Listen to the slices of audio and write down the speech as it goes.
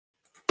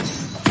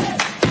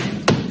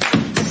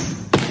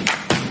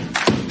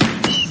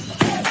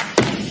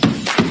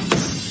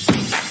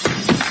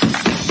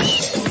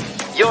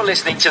You're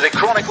listening to the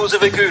Chronicles of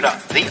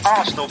Aguna, the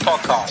Arsenal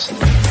podcast.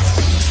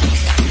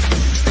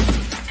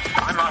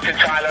 I'm Martin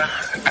Tyler,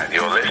 and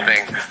you're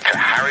listening to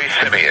Harry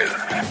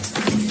Symeou.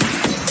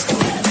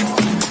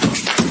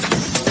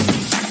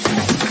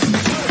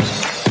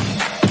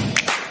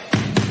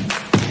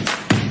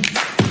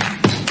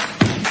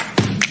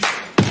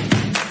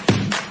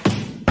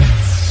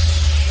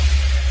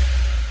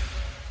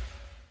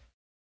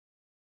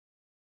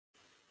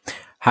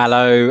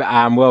 Hello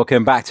and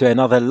welcome back to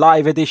another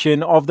live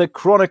edition of the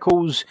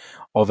Chronicles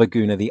of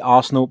Aguna, the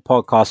Arsenal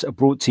podcast,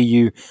 brought to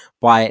you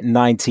by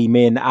 90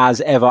 Min.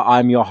 As ever,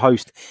 I'm your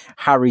host,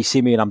 Harry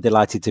Symeou, and I'm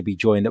delighted to be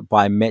joined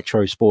by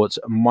Metro Sports'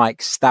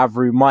 Mike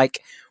Stavrou.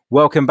 Mike,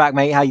 welcome back,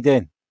 mate. How you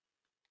doing?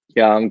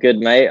 Yeah, I'm good,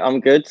 mate.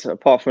 I'm good.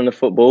 Apart from the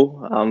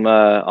football,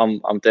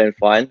 I'm doing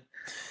fine.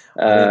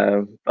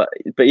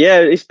 But yeah,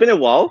 it's been a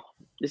while.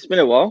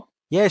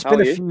 Yeah, it's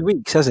been a few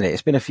weeks, hasn't it?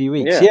 It's been a few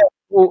weeks. Yeah.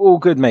 All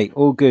good, mate.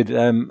 All good.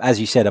 As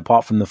you said,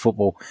 apart from the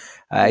football,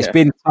 it's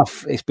been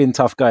tough. It's been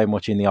tough going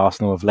watching the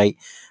Arsenal of late.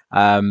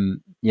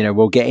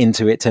 We'll get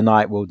into it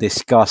tonight. We'll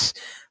discuss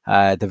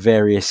the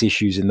various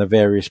issues and the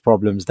various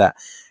problems that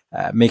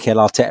Mikel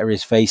Arteta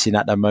is facing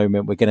at the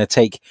moment. We're going to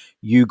take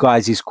you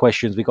guys'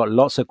 questions. We've got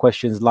lots of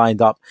questions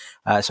lined up.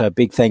 So a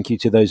big thank you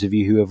to those of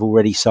you who have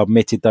already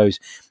submitted those.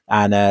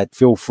 And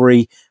feel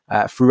free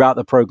throughout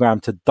the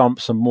program to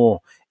dump some more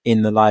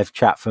in the live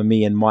chat for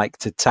me and Mike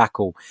to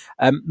tackle.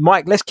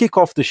 Mike, let's kick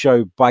off the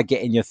show by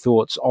getting your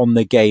thoughts on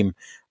the game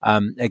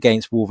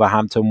against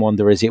Wolverhampton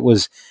Wanderers. It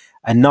was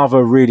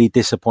another really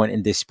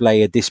disappointing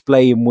display, a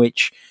display in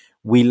which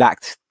we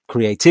lacked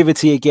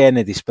creativity again,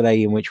 a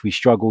display in which we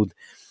struggled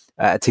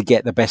to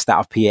get the best out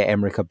of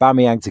Pierre-Emerick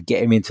Aubameyang, to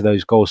get him into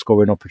those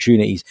goal-scoring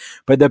opportunities.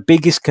 But the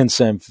biggest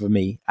concern for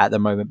me at the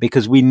moment,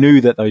 because we knew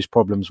that those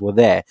problems were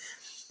there,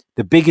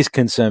 the biggest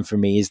concern for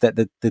me is that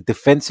the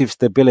defensive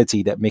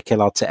stability that Mikel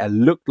Arteta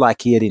looked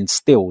like he had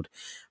instilled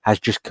has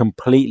just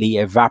completely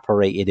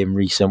evaporated in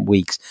recent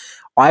weeks.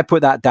 I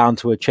put that down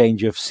to a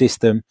change of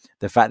system,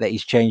 the fact that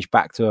he's changed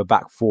back to a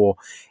back four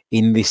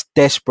in this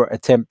desperate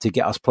attempt to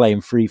get us playing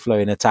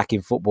free-flowing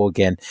attacking football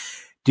again.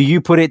 Do you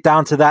put it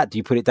down to that? Do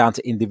you put it down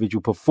to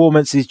individual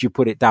performances? Do you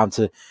put it down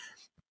to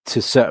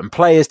certain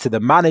players, to the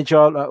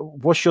manager?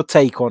 What's your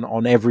take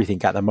on everything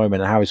at the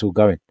moment and how it's all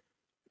going?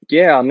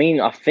 Yeah, I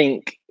mean, I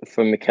think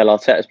from Mikel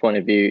Arteta's point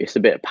of view, it's a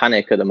bit of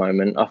panic at the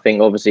moment. I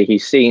think obviously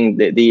he's seen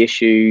the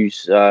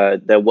issues.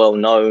 They're well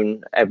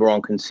known.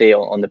 Everyone can see it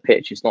on the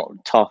pitch. It's not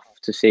tough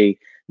to see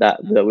that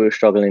we were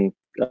struggling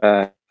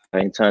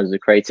in terms of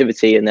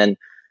creativity. And then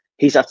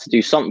he's had to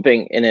do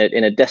something in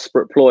a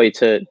desperate ploy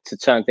to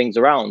turn things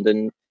around.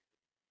 And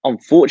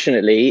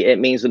unfortunately, it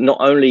means that not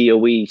only are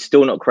we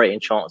still not creating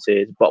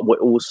chances, but we're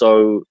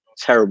also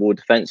terrible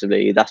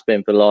defensively. That's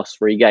been for the last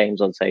 3 games,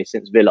 I'd say,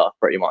 since Villa,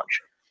 pretty much.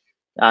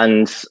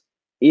 And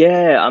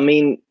yeah, I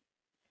mean,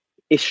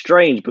 it's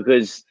strange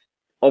because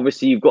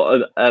obviously you've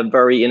got a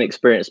very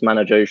inexperienced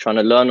manager who's trying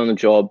to learn on the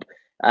job.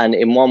 And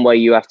in one way,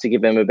 you have to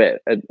give him a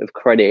bit of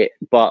credit.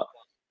 But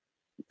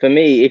for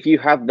me, if you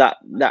have that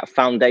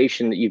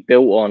foundation that you've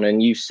built on,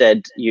 and you've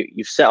set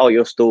out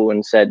your stall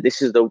and said,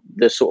 this is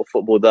the sort of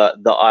football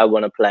that I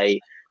want to play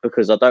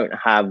because I don't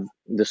have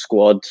the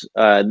squad.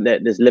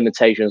 There's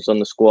limitations on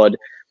the squad.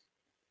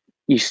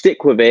 You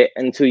stick with it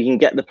until you can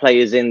get the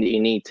players in that you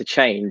need to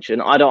change. And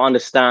I don't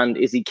understand,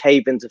 is he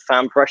caving to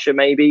fan pressure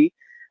maybe?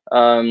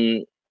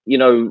 Why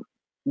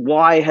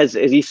has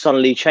he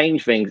suddenly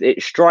changed things?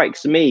 It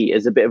strikes me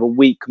as a bit of a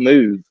weak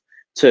move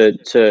to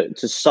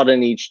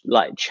suddenly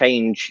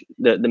change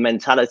the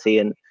mentality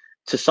and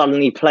to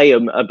suddenly play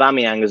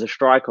Aubameyang as a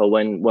striker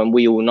when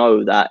we all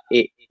know that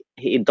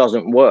it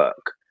doesn't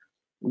work.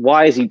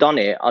 Why has he done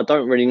it? I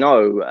don't really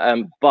know.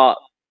 But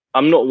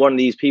I'm not one of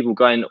these people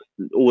going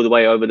all the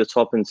way over the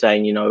top and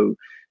saying,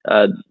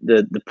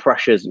 the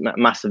pressure's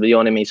massively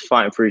on him. He's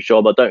fighting for his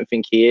job. I don't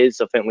think he is.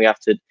 I think we have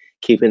to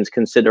keep into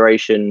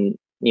consideration,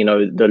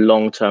 the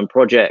long-term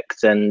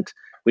project, and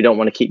we don't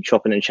want to keep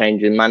chopping and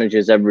changing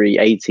managers every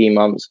 18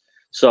 months.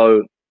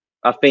 So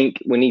I think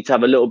we need to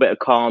have a little bit of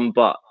calm,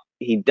 but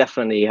he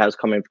definitely has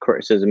come in for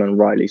criticism, and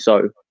rightly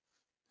so.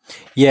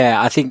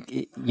 Yeah, I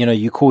think,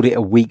 you called it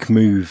a weak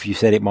move. You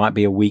said it might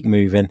be a weak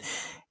move, and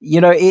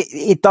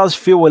it does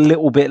feel a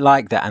little bit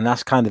like that. And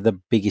that's kind of the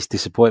biggest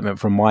disappointment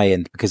from my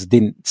end, because I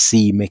didn't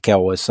see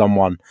Mikel as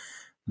someone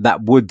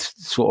that would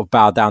sort of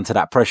bow down to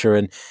that pressure.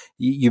 And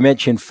you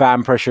mentioned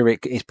fan pressure.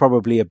 It's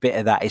probably a bit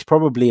of that. It's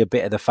probably a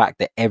bit of the fact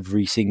that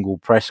every single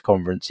press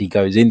conference he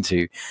goes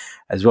into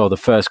as well, the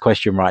first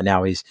question right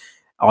now is,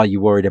 are you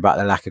worried about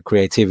the lack of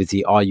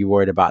creativity? Are you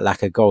worried about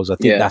lack of goals? I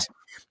think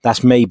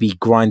that's maybe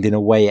grinding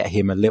away at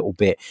him a little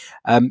bit.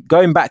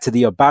 Going back to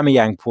the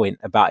Aubameyang point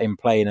about him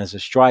playing as a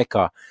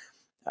striker,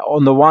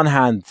 on the one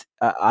hand,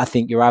 I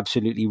think you're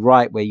absolutely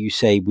right where you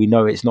say we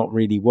know it's not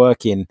really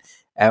working,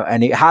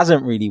 and it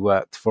hasn't really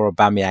worked for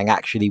Aubameyang.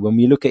 Actually, when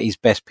we look at his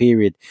best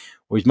period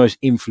or his most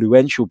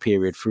influential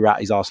period throughout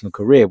his Arsenal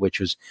career, which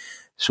was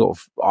sort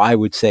of, I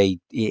would say,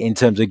 in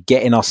terms of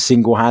getting us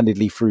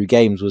single-handedly through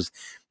games, was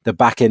the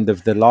back end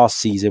of the last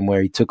season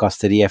where he took us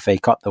to the FA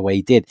Cup the way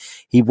he did.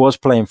 He was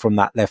playing from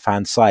that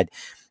left-hand side.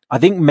 I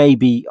think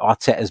maybe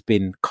Arteta's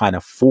been kind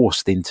of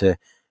forced into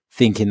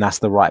thinking that's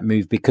the right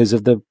move because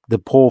of the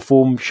poor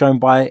form shown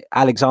by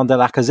Alexander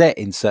Lacazette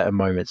in certain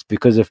moments,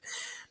 because of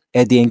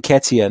Eddie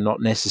Nketiah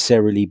not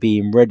necessarily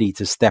being ready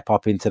to step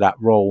up into that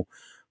role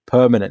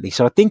permanently.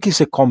 So I think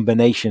it's a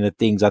combination of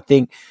things. I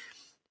think,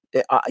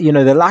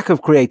 the lack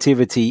of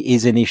creativity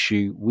is an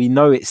issue. We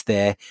know it's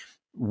there.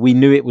 We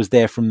knew it was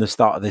there from the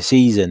start of the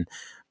season.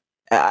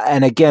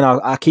 And again,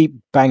 I keep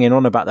banging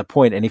on about the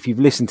point. And if you've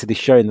listened to this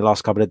show in the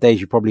last couple of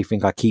days, you probably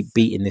think I keep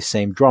beating this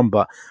same drum,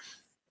 but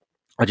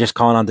I just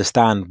can't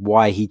understand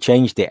why he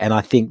changed it. And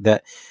I think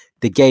that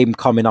the game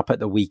coming up at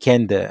the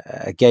weekend,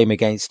 a game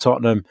against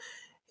Tottenham,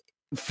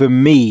 for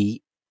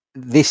me,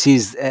 this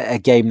is a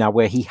game now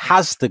where he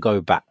has to go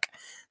back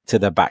to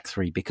the back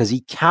three because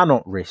he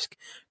cannot risk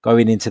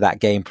going into that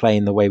game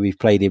playing the way we've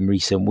played in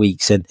recent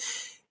weeks. And,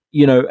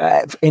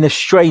 in a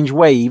strange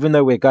way, even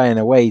though we're going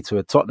away to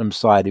a Tottenham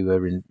side who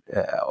are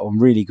on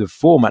really good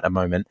form at the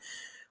moment,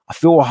 I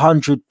feel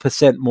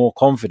 100% more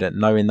confident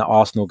knowing that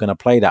Arsenal are going to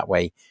play that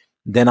way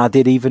than I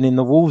did even in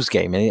the Wolves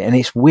game. And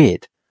it's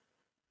weird.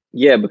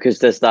 Yeah, because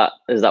there's that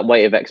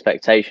weight of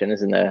expectation,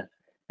 isn't there?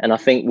 And I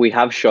think we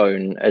have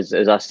shown, as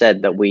I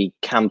said, that we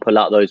can pull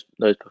out those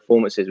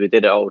performances. We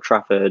did it at Old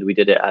Trafford. We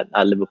did it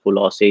at Liverpool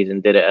last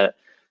season. Did it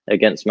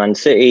against Man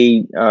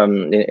City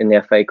in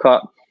the FA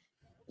Cup.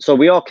 So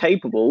we are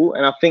capable.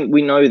 And I think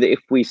we know that if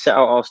we set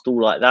out our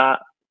stall like that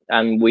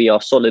and we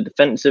are solid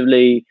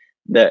defensively,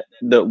 that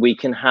we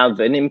can have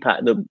an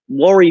impact. The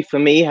worry for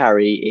me,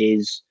 Harry,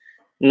 is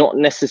not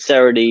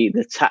necessarily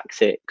the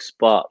tactics,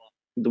 but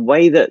the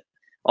way that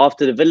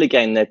after the Villa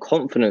game, their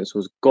confidence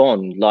was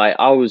gone. Like,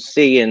 I was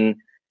seeing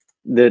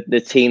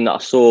the team that I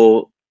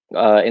saw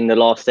in the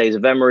last days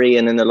of Emery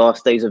and in the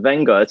last days of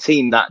Wenger, a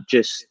team that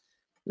just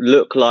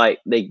looked like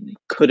they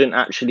couldn't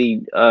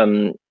actually,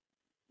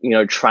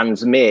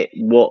 transmit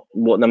what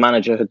the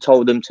manager had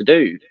told them to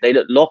do. They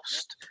looked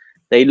lost.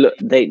 There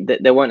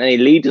weren't any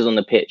leaders on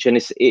the pitch, and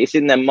it's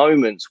in their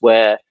moments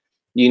where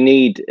you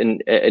need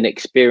an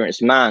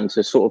experienced man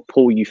to sort of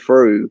pull you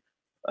through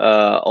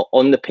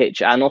on the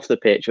pitch and off the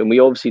pitch, and we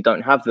obviously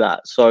don't have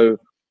that. So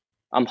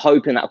I'm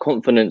hoping that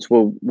confidence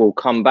will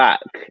come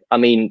back. I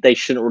mean, they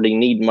shouldn't really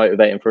need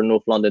motivating for a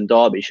North London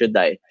derby, should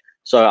they?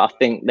 So I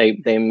think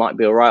they might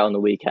be all right on the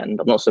weekend.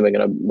 I'm not saying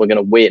we're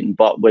gonna win,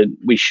 but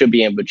we should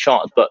be in good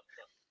chance. But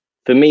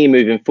for me,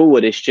 moving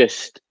forward, it's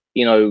just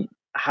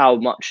how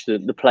much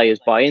the players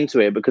buy into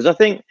it, because I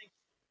think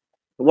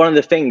one of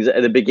the things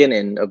at the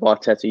beginning of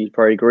Arteta, you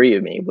probably agree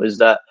with me, was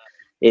that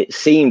it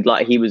seemed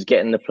like he was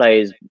getting the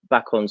players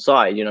back on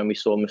side. We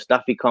saw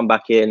Mustafi come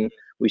back in.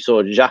 We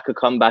saw Xhaka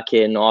come back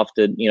in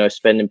after,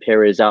 spending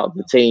periods out of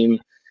the team.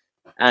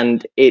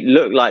 And it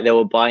looked like they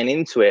were buying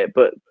into it.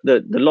 But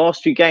the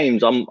last few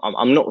games,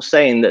 I'm not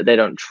saying that they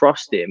don't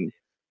trust him,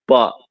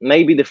 but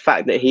maybe the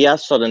fact that he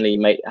has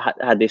suddenly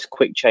had this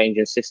quick change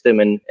in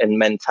system and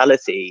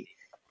mentality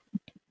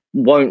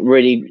won't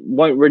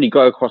really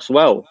go across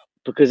well,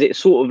 because it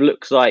sort of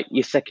looks like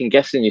you're second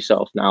guessing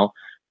yourself now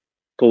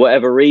for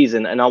whatever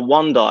reason. And I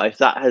wonder if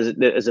that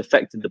has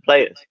affected the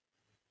players.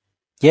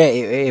 Yeah,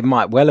 it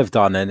might well have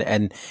done.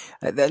 And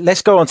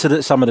let's go on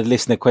to some of the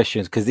listener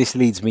questions, because this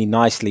leads me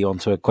nicely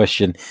onto a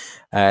question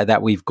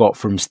that we've got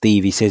from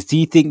Steve. He says, do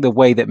you think the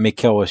way that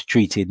Mikel has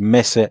treated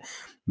Mesut,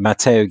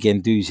 Matteo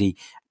Guendouzi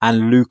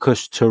and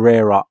Lucas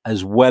Torreira,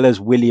 as well as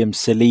William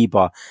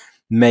Saliba,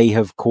 may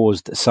have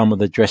caused some of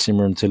the dressing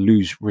room to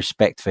lose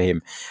respect for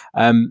him?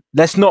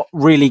 Let's not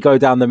really go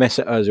down the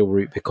Mesut Ozil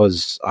route,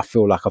 because I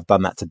feel like I've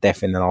done that to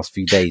death in the last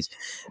few days.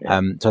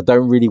 So I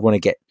don't really want to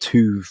get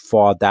too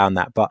far down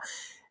that. But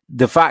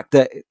the fact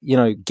that,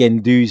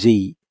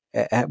 Guendouzi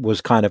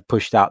was kind of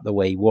pushed out the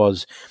way he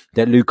was,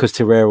 that Lucas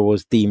Torreira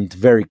was deemed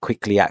very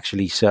quickly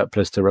actually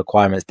surplus to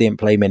requirements,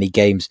 didn't play many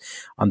games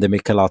under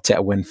Mikel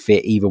Arteta when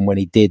fit, even when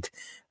he did,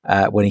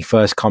 when he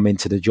first come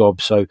into the job.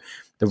 So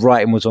the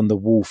writing was on the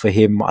wall for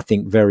him, I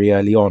think, very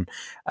early on.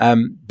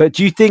 But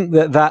do you think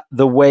that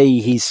the way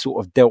he's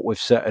sort of dealt with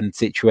certain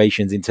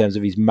situations in terms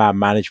of his man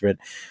management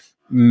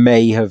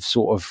may have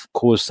sort of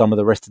caused some of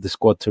the rest of the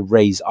squad to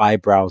raise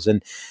eyebrows?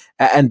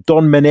 And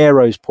Don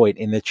Monero's point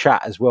in the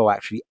chat as well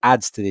actually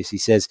adds to this. He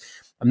says,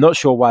 I'm not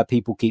sure why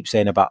people keep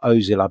saying about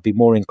Ozil. I'd be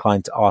more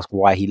inclined to ask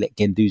why he let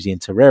Guendouzi and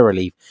Torreira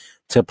leave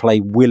to play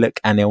Willock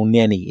and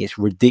Elneny. It's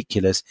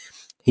ridiculous.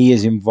 He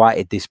has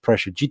invited this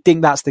pressure. Do you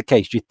think that's the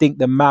case? Do you think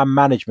the man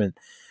management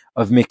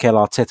of Mikel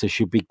Arteta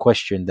should be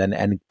questioned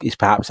and is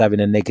perhaps having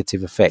a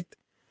negative effect?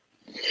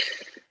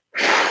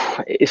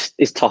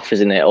 It's tough,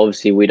 isn't it?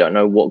 Obviously, we don't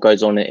know what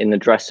goes on in the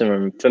dressing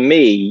room. For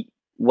me,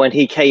 when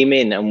he came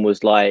in and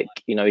was like,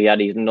 he had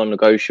these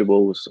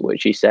non-negotiables,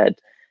 which he said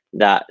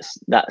that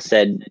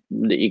said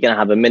that you're going to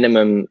have a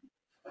minimum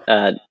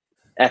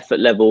effort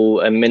level,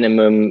 a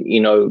minimum,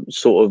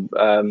 sort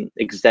of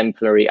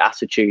exemplary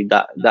attitude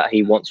that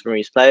he wants from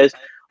his players.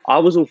 I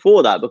was all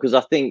for that, because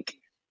I think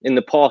in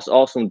the past,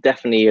 Arsenal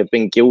definitely have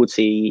been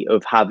guilty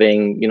of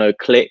having,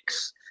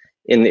 cliques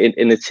in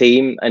the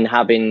team, and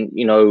having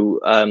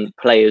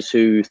players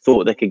who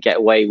thought they could get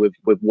away with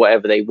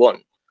whatever they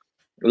want.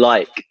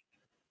 Like,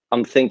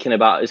 I'm thinking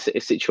about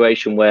a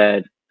situation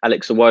where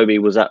Alex Iwobi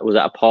was at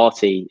a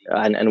party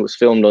and it was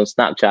filmed on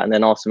Snapchat, and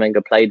then Arsene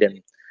Wenger played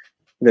him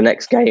the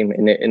next game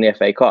in the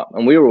FA Cup,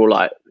 and we were all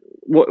like,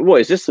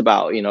 "What is this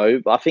about?"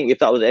 But I think if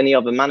that was any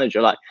other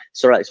manager, like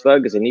Sir Alex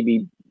Ferguson,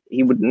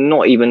 he would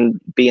not even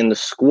be in the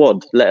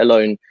squad, let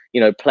alone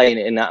playing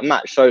it in that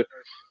match. So,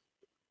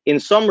 in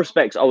some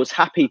respects, I was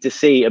happy to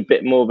see a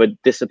bit more of a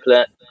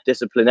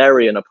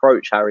disciplinarian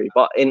approach, Harry.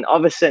 But in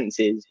other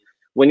senses,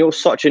 when you're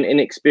such an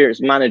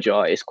inexperienced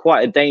manager, it's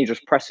quite a dangerous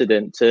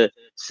precedent to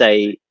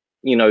say,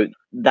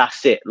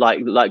 that's it.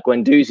 Like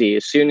Guendouzi,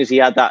 as soon as he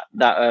had that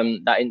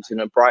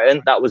incident at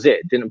Brighton, that was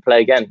it. Didn't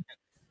play again.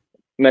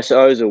 Mesut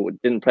Ozil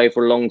didn't play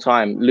for a long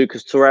time.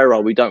 Lucas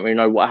Torreira, we don't really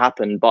know what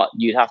happened, but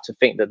you'd have to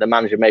think that the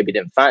manager maybe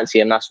didn't fancy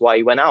him. That's why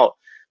he went out.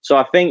 So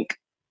I think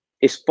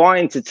it's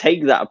fine to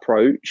take that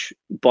approach,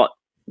 but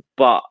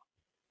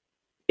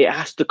it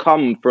has to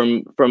come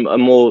from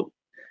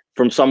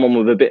someone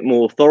with a bit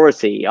more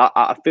authority.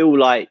 I feel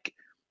like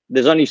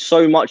there's only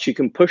so much you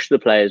can push the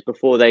players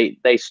before they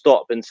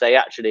stop and say,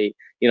 actually,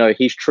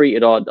 he's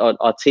treated our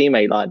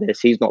teammate like this.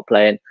 He's not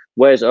playing.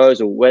 Where's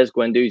Ozil? Where's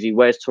Guendouzi?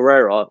 Where's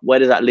Torreira? Where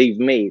does that leave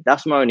me?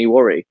 That's my only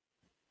worry.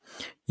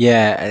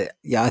 Yeah,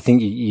 I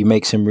think you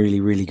make some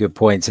really, really good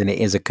points, and it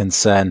is a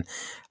concern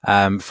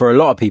for a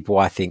lot of people.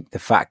 I think the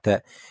fact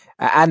that,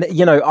 and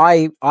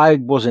I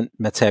wasn't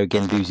Matteo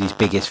Guendouzi's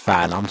biggest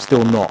fan. I'm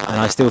still not, and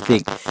I still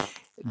think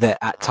that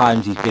at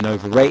times he's been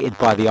overrated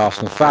by the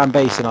Arsenal fan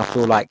base, and I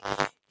feel like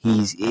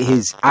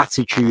his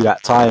attitude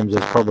at times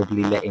has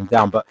probably let him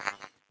down. But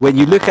when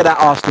you look at that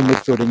Arsenal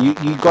midfield, and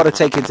you've got to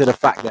take into the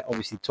fact that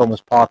obviously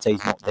Thomas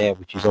Partey's not there,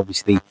 which is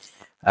obviously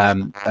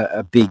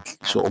a big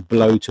sort of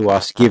blow to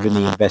us, given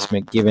the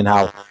investment, given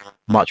how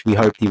much we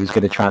hoped he was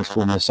going to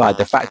transform the side.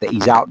 The fact that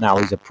he's out now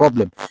is a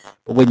problem.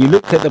 But when you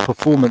look at the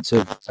performance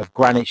of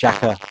Granit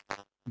Xhaka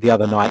the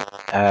other night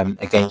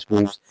against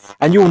Wolves,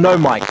 and you'll know,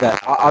 Mike,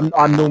 that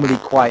I'm normally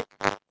quite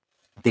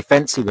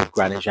defensive of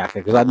Granit Xhaka,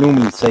 because I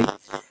normally say,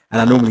 and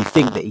I normally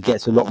think that he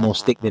gets a lot more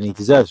stick than he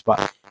deserves,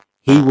 but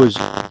he was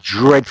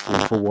dreadful,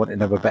 for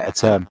want of a better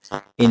term,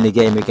 in the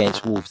game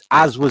against Wolves,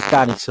 as was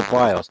Dani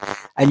Ceballos.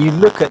 And you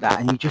look at that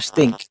and you just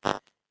think,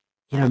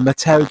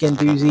 Matteo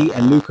Guendouzi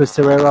and Lucas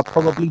Torreira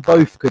probably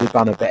both could have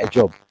done a better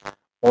job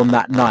on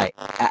that night.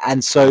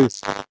 And so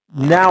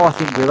now I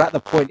think we're at the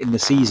point in the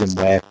season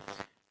where,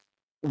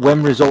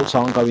 when results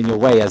aren't going your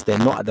way, as they're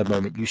not at the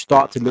moment, you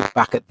start to look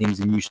back at things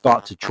and you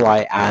start to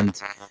try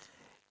and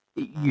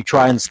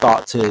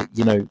start to,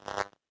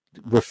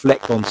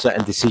 reflect on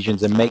certain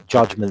decisions and make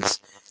judgments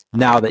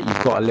now that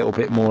you've got a little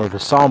bit more of a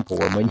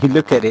sample. And when you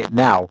look at it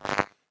now,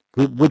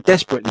 we're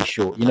desperately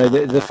short.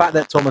 The fact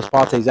that Thomas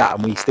Partey's out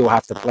and we still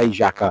have to play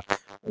Xhaka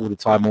all the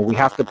time, or we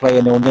have to play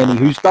an Elneny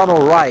who's done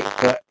all right,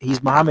 but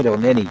he's Mohamed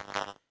Elneny.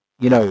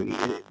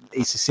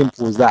 It's as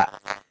simple as that.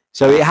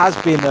 So it has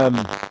been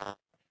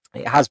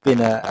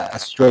a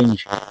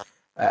strange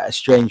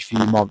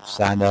few months,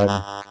 and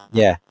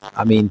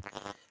I mean,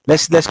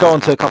 let's go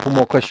on to a couple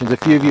more questions. A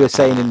few of you are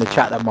saying in the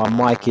chat that my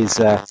mic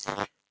is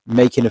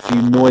making a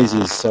few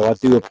noises, so I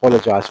do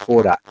apologize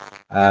for that.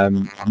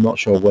 I'm not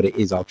sure what it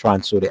is. I'll try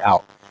and sort it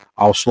out.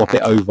 I'll swap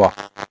it over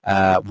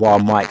while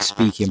Mike's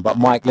speaking. But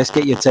Mike, let's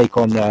get your take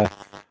on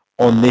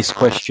this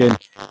question.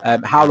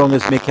 How long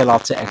has Mikel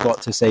Arteta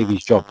got to save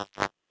his job?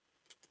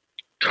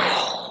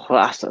 Well,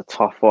 that's a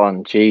tough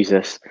one.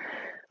 Jesus.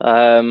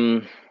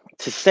 To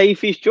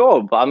save his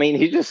job. I mean,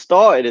 he just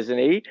started, isn't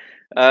he?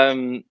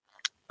 I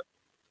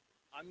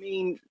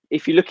mean,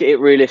 if you look at it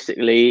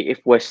realistically, if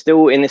we're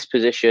still in this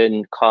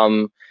position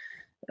come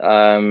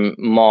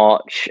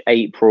March,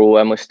 April,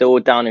 and we're still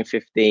down in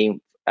 15th,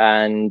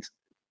 and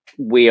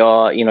we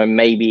are,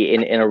 maybe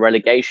in a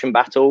relegation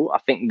battle, I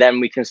think then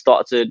we can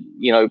start to,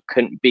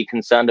 be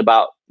concerned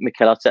about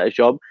Mikel Arteta's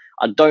job.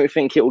 I don't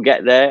think it will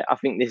get there. I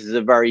think this is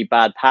a very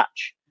bad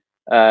patch.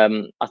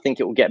 I think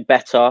it will get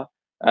better,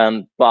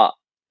 but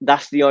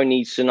that's the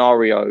only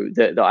scenario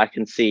that I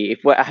can see. If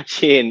we're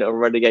actually in a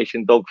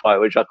relegation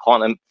dogfight, which I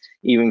can't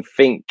even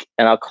think,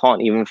 and I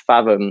can't even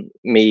fathom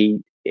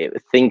me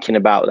thinking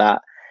about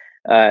that,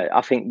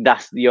 I think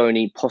that's the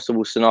only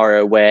possible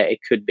scenario where it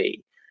could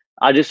be.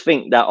 I just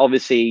think that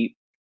obviously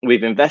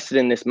we've invested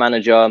in this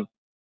manager.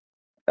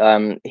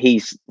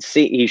 He's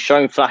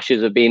shown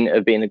flashes of being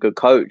a good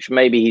coach.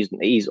 Maybe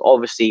he's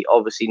obviously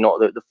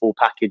not the full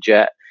package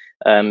yet.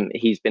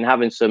 He's been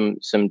having some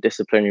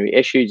disciplinary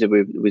issues that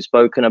we've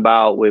spoken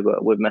about with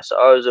Mesut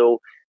Ozil.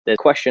 There's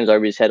questions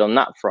over his head on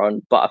that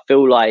front, but I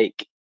feel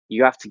like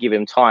you have to give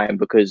him time,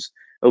 because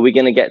are we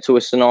going to get to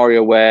a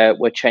scenario where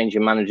we're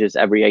changing managers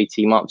every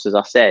 18 months? As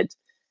I said,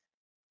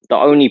 the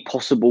only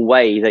possible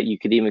way that you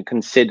could even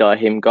consider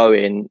him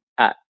going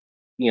at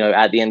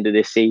the end of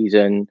this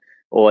season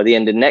or at the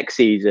end of next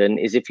season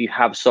is if you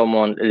have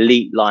someone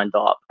elite lined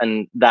up,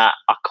 and that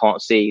I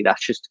can't see.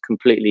 That's just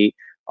completely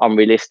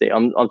unrealistic.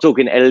 I'm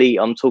talking elite.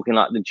 I'm talking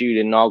like the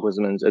Julian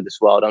Nagelsmanns of this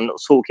world. I'm not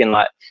talking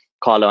like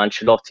Carlo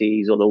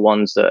Ancelotti's or the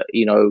ones that,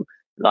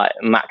 like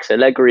Max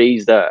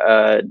Allegri's that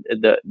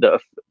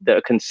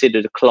are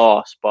considered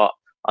class, but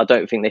I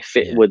don't think they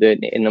fit within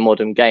in the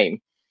modern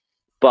game.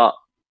 But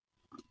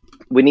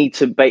we need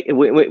to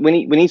we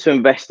need to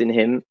invest in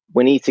him.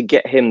 We need to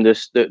get him the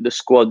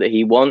squad that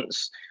he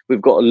wants.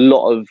 We've got a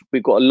lot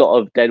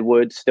of dead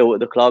wood still at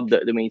the club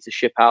that we need to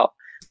ship out.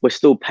 We're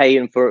still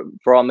paying for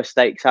our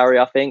mistakes, Harry.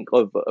 I think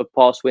of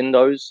past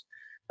windows.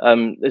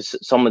 There's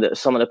some of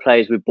the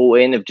players we brought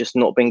in have just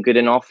not been good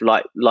enough,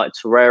 like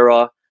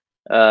Torreira.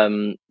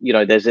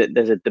 There's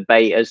a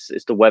debate as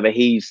to whether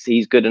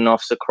he's good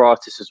enough.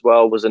 Socrates as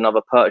well was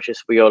another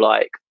purchase where you're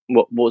like,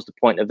 what was the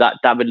point of that?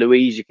 David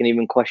Luiz, you can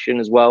even question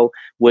as well.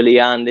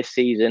 Willian this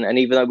season, and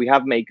even though we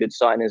have made good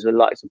signings with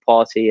likes of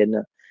Partey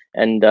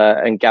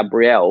and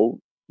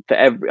Gabriel,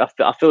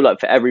 I feel like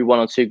for every one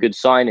or two good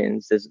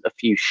signings, there's a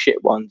few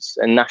shit ones,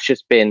 and that's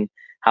just been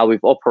how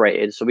we've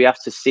operated. So we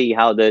have to see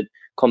how the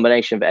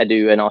combination of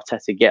Edu and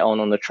Arteta get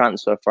on the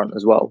transfer front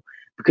as well,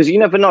 because you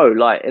never know.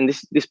 Like, and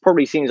this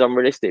probably seems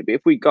unrealistic, but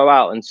if we go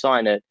out and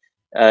sign a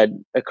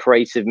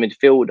creative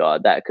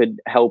midfielder that could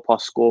help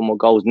us score more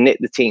goals, knit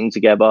the team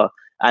together,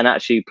 and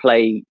actually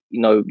play,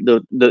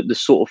 the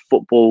sort of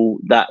football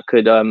that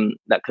can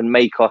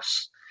make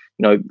us,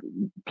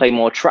 play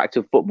more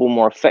attractive football,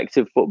 more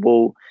effective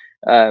football,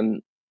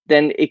 then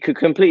it could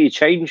completely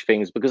change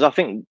things. Because I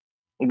think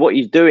what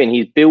he's doing,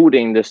 he's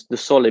building the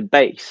solid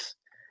base,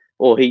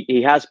 or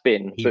he has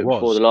been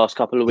for the last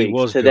couple of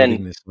weeks.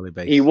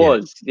 He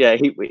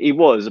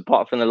was,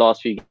 apart from the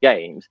last few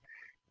games,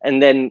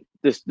 and then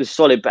the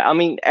solid base. I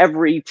mean,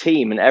 every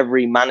team and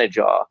every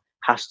manager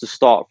has to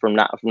start from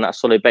that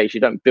solid base.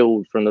 You don't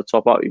build from the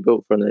top up; you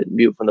build from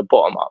the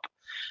bottom up.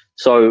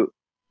 So,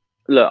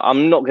 look,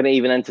 I'm not going to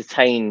even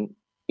entertain,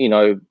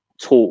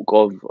 talk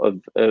of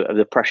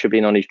the pressure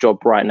being on his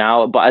job right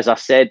now. But as I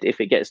said, if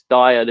it gets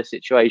dire, the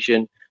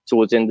situation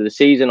towards the end of the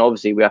season,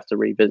 obviously we have to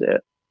revisit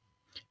it.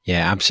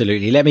 Yeah,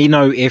 absolutely. Let me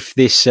know if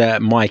this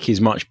mic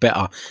is much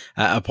better.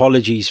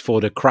 Apologies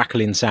for the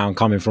crackling sound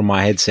coming from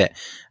my headset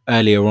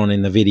earlier on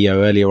in the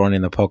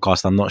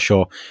podcast. I'm not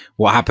sure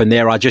what happened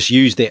there. I just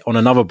used it on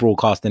another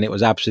broadcast and it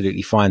was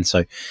absolutely fine.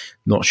 So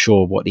not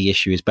sure what the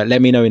issue is, but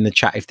let me know in the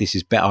chat if this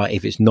is better.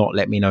 If it's not,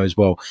 let me know as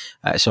well,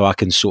 so I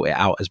can sort it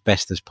out as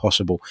best as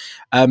possible.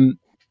 I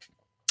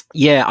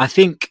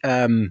think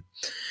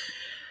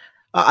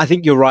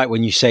you're right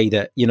when you say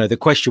that, the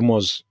question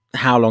was,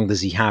 how long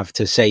does he have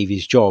to save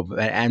his job?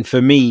 And for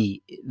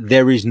me,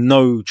 there is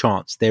no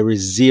chance. There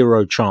is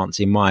zero chance,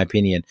 in my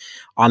opinion,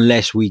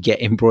 unless we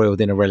get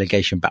embroiled in a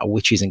relegation battle,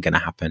 which isn't going to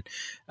happen,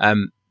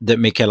 that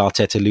Mikel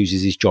Arteta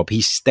loses his job.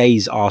 He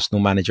stays Arsenal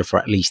manager for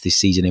at least this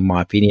season, in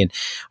my opinion.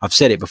 I've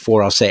said it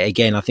before. I'll say it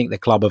again. I think the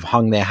club have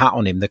hung their hat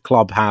on him. The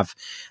club have,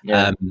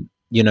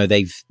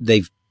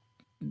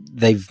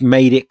 they've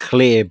made it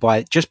clear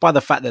by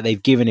the fact that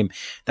they've given him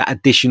that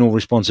additional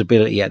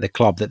responsibility at the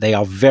club that they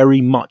are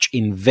very much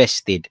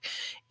invested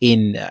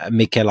in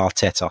Mikel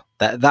Arteta.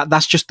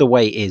 That's just the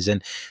way it is.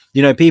 And,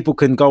 people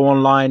can go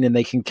online and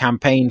they can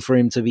campaign for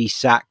him to be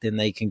sacked, and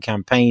they can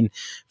campaign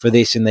for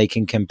this and they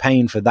can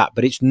campaign for that,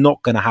 but it's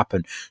not going to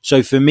happen.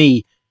 So for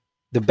me,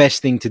 the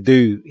best thing to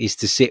do is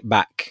to sit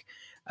back,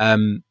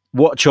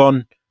 watch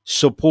on,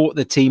 support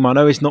the team. I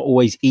know it's not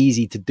always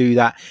easy to do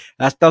that.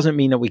 That doesn't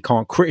mean that we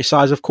can't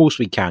criticize. Of course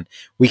we can.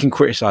 We can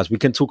criticize. We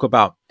can talk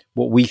about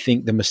what we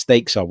think the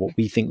mistakes are, what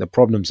we think the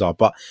problems are.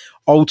 But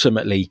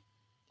ultimately,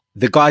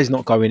 the guy's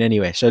not going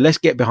anywhere. So let's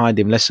get behind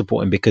him. Let's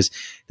support him, because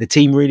the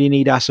team really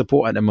need our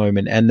support at the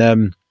moment. And,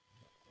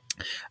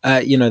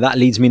 that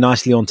leads me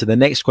nicely on to the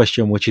next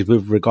question, which is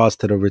with regards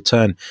to the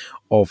return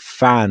of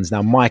fans.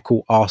 Now,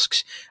 Michael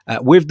asks,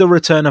 with the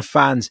return of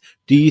fans,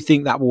 do you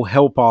think that will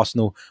help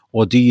Arsenal,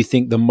 or do you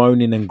think the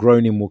moaning and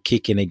groaning will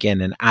kick in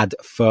again and add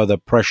further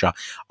pressure?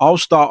 I'll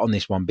start on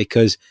this one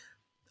because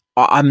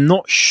I'm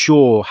not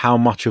sure how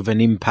much of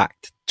an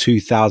impact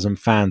 2,000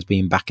 fans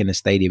being back in the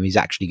stadium is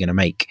actually going to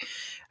make.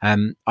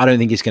 I don't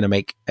think it's going to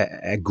make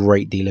a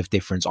great deal of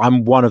difference.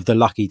 I'm one of the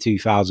lucky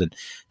 2,000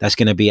 that's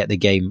going to be at the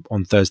game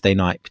on Thursday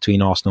night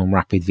between Arsenal and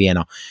Rapid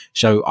Vienna.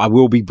 So I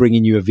will be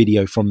bringing you a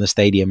video from the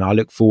stadium. I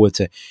look forward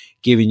to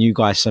giving you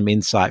guys some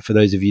insight, for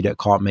those of you that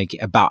can't make it,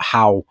 about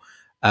how,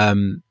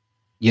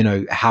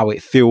 how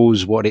it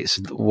feels, what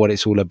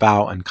it's all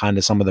about, and kind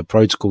of some of the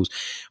protocols.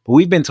 But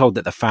we've been told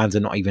that the fans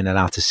are not even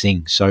allowed to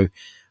sing. So,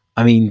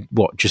 I mean,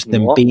 just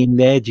them being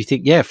there? Do you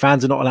think,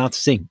 fans are not allowed to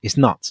sing? It's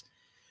nuts.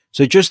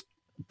 So just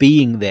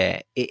being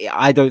there,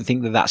 I don't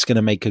think that that's going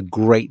to make a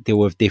great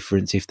deal of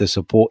difference if the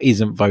support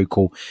isn't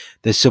vocal.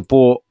 The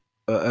support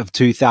of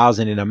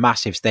 2,000 in a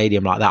massive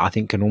stadium like that, I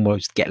think, can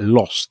almost get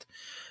lost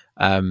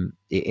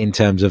in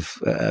terms of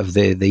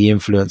the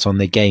influence on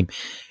the game.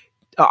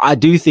 I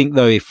do think,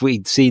 though, if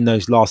we'd seen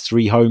those last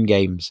 3 home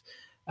games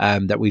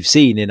that we've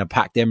seen in a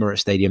packed Emirates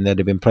Stadium, there'd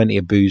have been plenty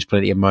of boos,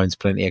 plenty of moans,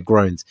 plenty of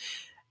groans.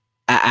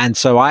 And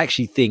so I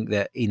actually think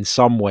that in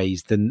some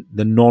ways the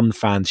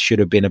non-fans should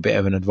have been a bit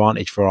of an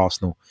advantage for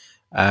Arsenal.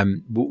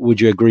 Would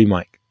you agree,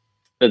 Mike?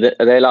 Are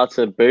they allowed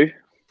to boo?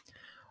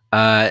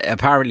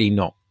 Apparently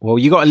not. Well,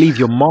 you got to leave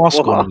your mask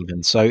on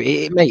even. So,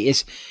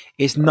 mate,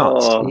 it's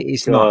nuts.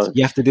 It's nuts.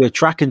 You have to do a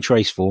track and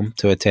trace form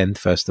to attend,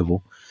 first of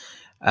all.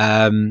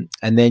 And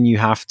then you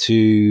have to,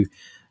 you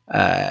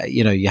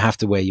have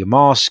to wear your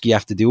mask. You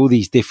have to do all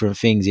these different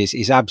things.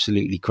 It's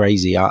absolutely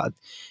crazy.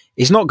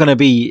 It's not going to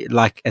be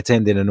like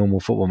attending a normal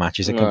football match.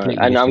 It's a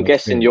completely and I'm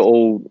guessing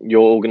experience.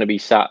 you're all going to be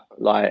sat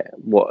like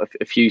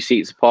a few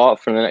seats apart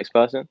from the next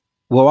person.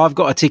 Well, I've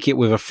got a ticket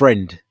with a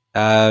friend,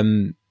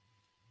 I've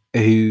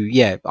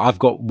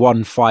got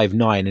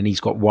 159 and he's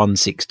got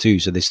 162.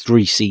 So there's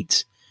 3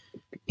 seats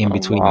in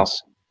between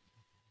us.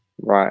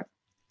 Right.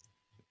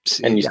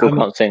 And you still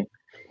can't sing.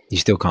 You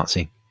still can't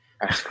sing.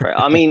 That's great.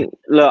 I mean,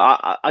 look,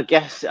 I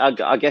guess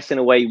in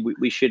a way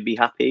we should be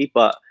happy,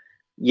 but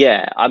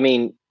yeah, I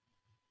mean,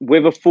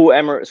 with a full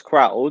Emirates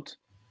crowd,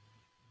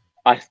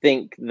 I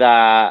think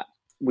that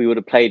we would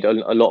have played a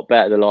lot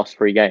better the last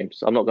 3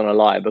 games. I'm not going to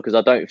lie, because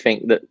I don't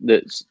think that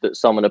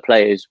some of the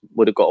players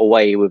would have got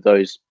away with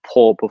those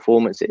poor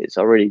performances.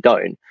 I really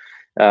don't.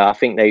 I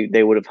think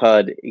they would have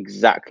heard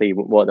exactly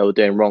what they were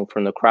doing wrong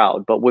from the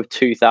crowd. But with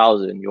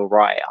 2,000, you're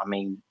right. I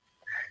mean,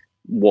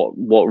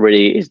 what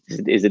really is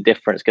the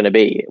difference going to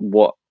be?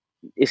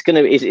 It's going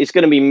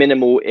to be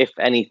minimal, if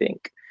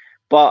anything.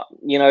 But,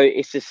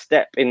 it's a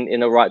step in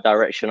the right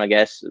direction, I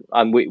guess.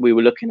 We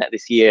were looking at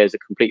this year as a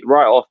complete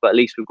write-off, but at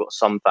least we've got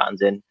some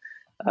fans in.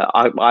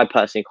 I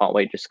personally can't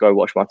wait just to go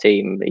watch my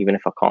team, even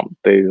if I can't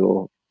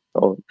boo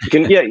or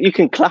you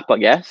can clap, I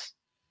guess.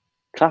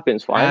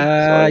 Clapping's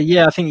fine.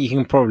 Yeah, I think you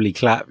can probably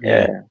clap.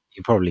 Yeah,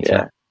 you probably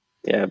clap.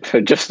 Yeah,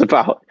 but just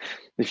about.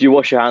 If you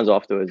wash your hands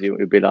afterwards,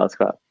 you'll be allowed to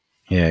clap.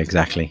 Yeah,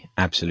 exactly.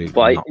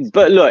 Absolutely.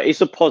 But look,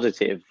 it's a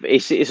positive.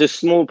 It's a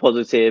small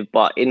positive,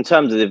 but in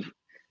terms of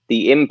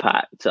the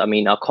impact, I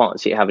mean, I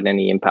can't see it having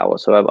any impact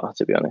whatsoever,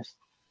 to be honest.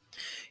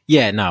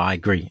 Yeah, no, I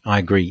agree.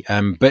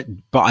 But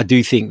I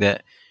do think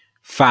that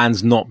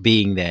fans not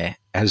being there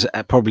has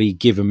probably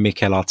given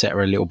Mikel Arteta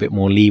a little bit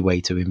more leeway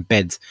to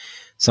embed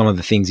some of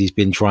the things he's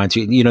been trying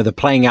to. The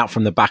playing out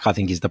from the back, I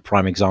think, is the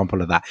prime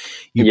example of that.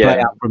 You play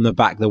out from the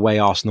back the way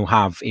Arsenal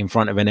have in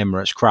front of an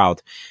Emirates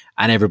crowd,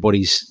 and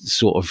everybody's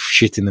sort of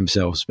shitting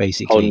themselves,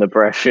 basically. Holding their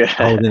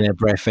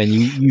breath. And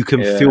you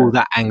can feel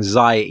that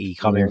anxiety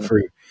coming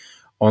through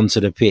onto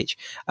the pitch.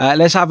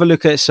 Let's have a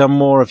look at some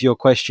more of your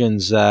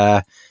questions.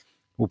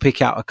 We'll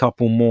pick out a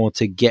couple more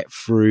to get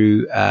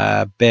through.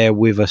 Bear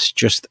with us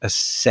just a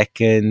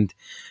second.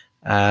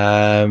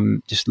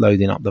 Just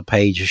loading up the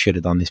page. I should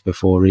have done this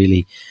before,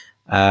 really.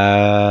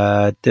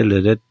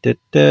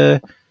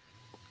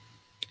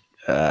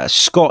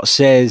 Scott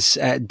says,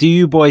 do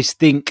you boys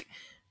think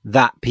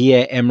that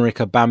Pierre-Emerick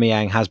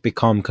Aubameyang has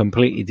become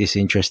completely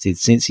disinterested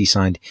since he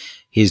signed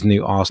his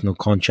new Arsenal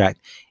contract?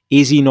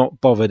 Is he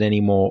not bothered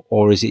anymore,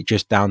 or is it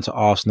just down to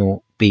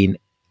Arsenal being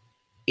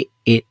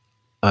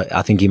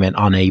I think he meant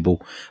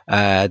unable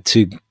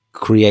to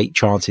create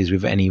chances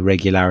with any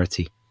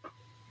regularity?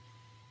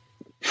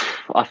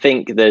 I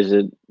think there's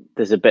a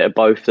bit of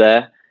both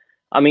there.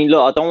 I mean,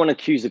 look, I don't want to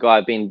accuse the guy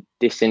of being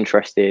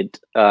disinterested.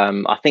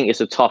 I think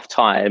it's a tough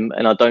time,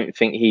 and I don't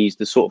think he's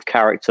the sort of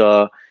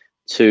character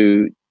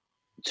to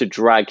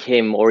drag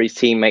him or his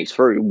teammates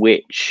through,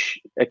 which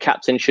a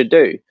captain should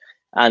do.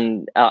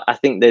 And I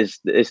think there's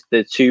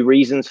 2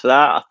 reasons for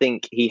that. I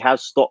think he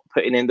has stopped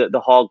putting in the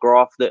hard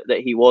graft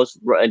that he was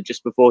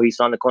just before he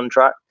signed the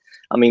contract.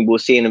 I mean, we're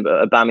seeing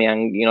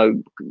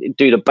Aubameyang,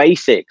 do the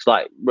basics,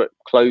 like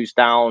close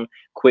down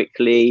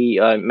quickly,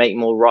 make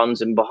more runs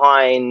in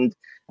behind,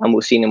 and we're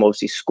seeing him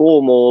obviously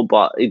score more.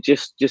 But it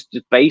just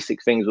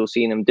basic things we're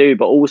seeing him do.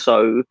 But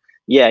also,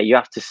 you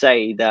have to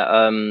say that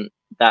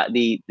that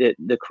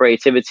the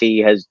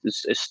creativity has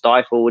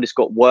stifled. It's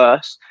got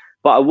worse.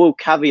 But I will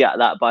caveat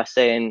that by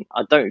saying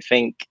I don't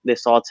think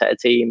this Arteta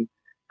team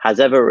has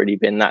ever really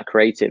been that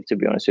creative, to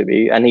be honest with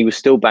you. And he was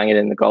still banging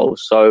in the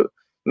goals. So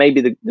maybe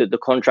the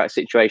contract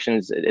situation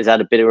has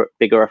had a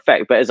bigger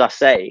effect. But as I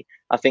say,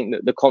 I think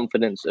that the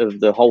confidence of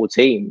the whole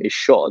team is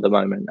shot at the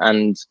moment.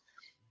 And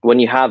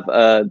when you have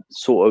a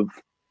sort of,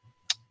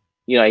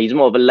 he's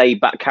more of a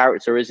laid-back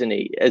character, isn't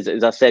he? As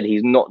I said,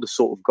 he's not the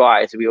sort of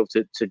guy to be able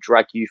to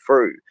drag you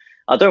through.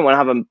 I don't want to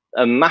have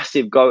a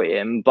massive go at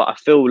him, but I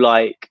feel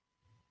like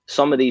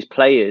some of these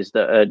players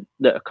that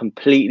are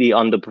completely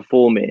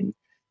underperforming,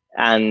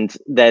 and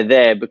they're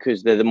there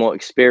because they're the more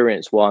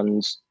experienced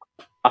ones.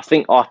 I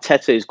think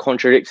Arteta is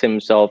contradicting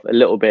himself a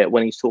little bit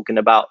when he's talking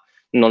about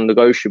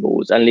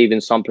non-negotiables and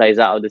leaving some players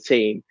out of the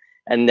team.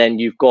 And then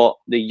you've got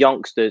the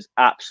youngsters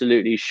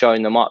absolutely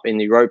showing them up in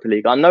the Europa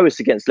League. I know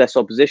it's against less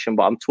opposition,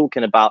 but I'm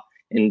talking about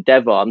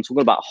endeavour. I'm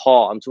talking about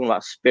heart. I'm talking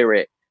about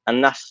spirit.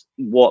 And that's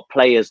what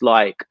players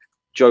like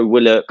Joe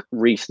Willock,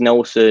 Reece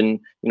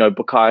Nelson,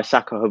 Bukayo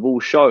Saka have all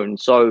shown.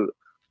 So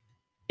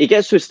it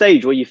gets to a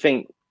stage where you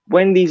think,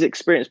 when these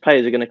experienced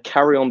players are going to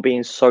carry on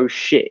being so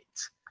shit,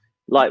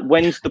 like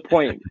when's the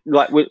point?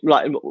 like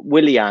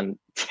Willian,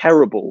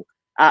 terrible,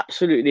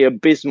 absolutely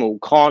abysmal.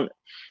 Can't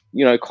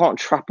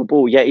trap a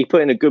ball. Yeah, he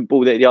put in a good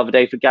ball the other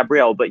day for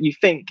Gabriel. But you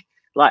think,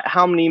 like,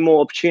 how many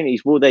more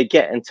opportunities will they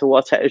get until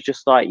Arteta's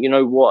just like, you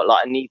know what,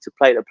 like, I need to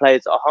play the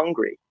players that are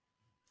hungry,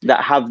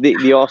 that have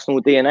the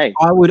Arsenal DNA.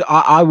 I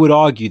would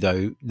argue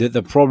though that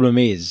the problem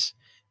is,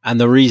 and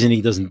the reason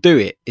he doesn't do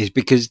it is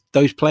because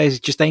those players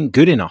just ain't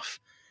good enough.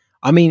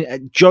 I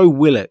mean, Joe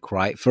Willock,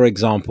 right, for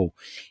example,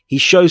 he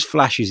shows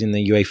flashes in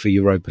the UEFA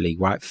Europa League,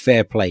 right?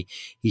 Fair play.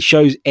 He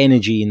shows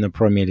energy in the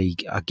Premier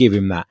League. I give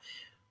him that.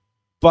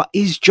 But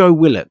is Joe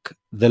Willock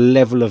the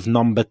level of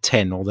number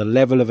 10 or the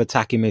level of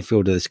attacking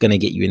midfielder that's going to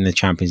get you in the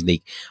Champions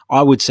League?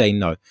 I would say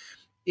no.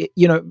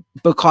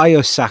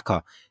 Bukayo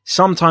Saka,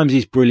 sometimes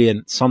he's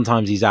brilliant,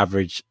 sometimes he's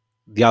average.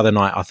 The other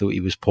night, I thought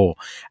he was poor.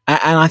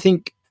 And I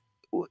think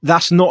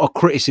that's not a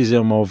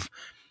criticism of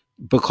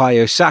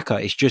Bukayo Saka.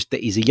 It's just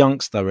that he's a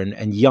youngster,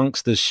 and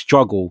youngsters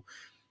struggle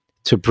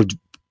to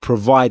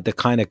provide the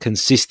kind of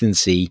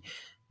consistency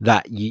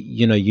that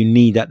you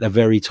need at the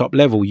very top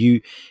level.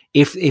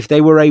 If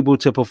they were able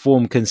to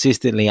perform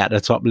consistently at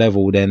the top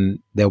level,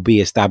 then they'll be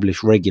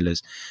established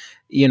regulars.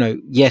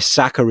 Yes,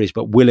 Saka is,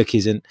 but Willock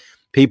isn't.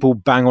 People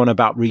bang on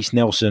about Reece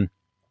Nelson.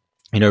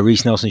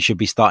 Reece Nelson should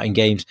be starting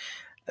games.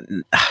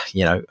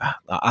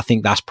 I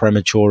think that's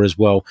premature as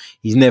well.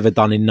 He's never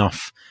done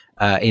enough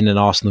in an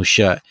Arsenal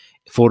shirt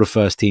for the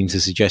first team to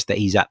suggest that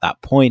he's at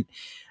that point.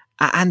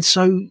 And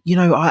so,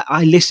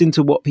 I listen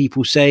to what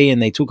people say,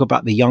 and they talk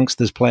about the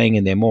youngsters playing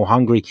and they're more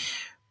hungry.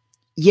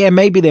 Yeah,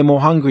 maybe they're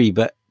more hungry,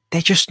 but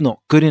they're just not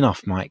good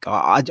enough, Mike.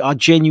 I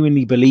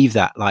genuinely believe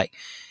that. Like,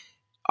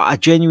 I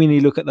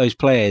genuinely look at those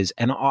players,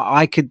 and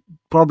I could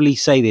probably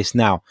say this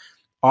now.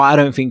 I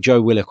don't think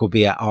Joe Willock will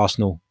be at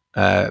Arsenal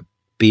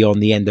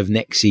beyond the end of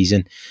next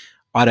season.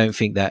 I don't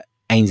think that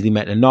Ainsley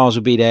Maitland-Niles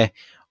will be there.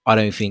 I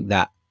don't think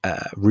that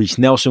Reece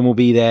Nelson will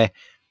be there.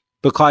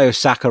 Bukayo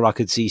Saka, I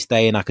could see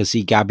staying. I could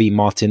see Gabby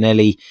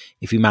Martinelli,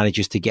 if he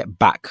manages to get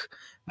back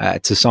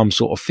to some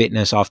sort of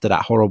fitness after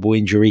that horrible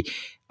injury.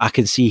 I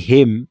can see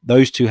him.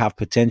 Those two have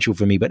potential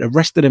for me, but the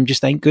rest of them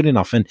just ain't good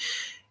enough. And,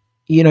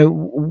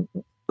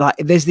 like,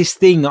 there's this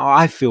thing,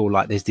 I feel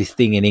like there's this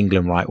thing in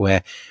England, right,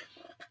 where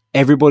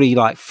everybody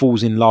like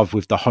falls in love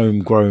with the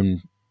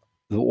homegrown,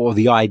 or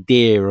the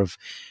idea of,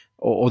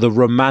 or the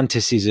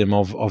romanticism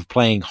of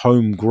playing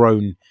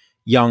homegrown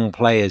young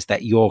players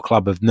that your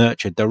club have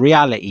nurtured. The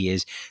reality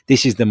is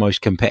this is the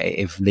most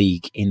competitive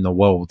league in the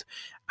world,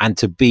 and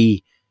to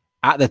be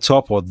at the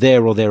top or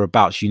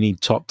thereabouts, you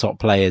need top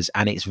players,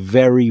 and it's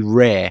very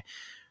rare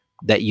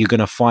that you're going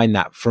to find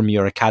that from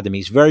your academy.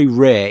 It's very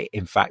rare,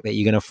 in fact, that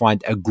you're going to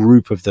find a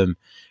group of them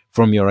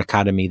from your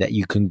academy that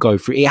you can go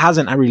through. It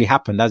hasn't really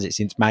happened, has it,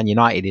 since Man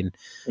United in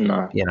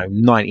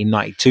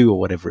 1992 or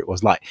whatever it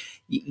was. Like,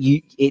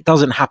 it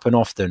doesn't happen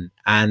often,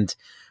 and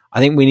I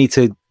think we need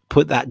to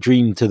put that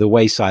dream to the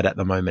wayside at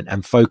the moment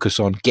and focus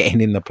on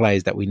getting in the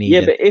players that we need.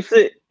 Yeah, but if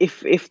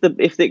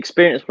the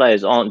experienced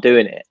players aren't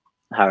doing it,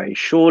 Harry,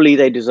 surely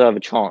they deserve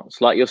a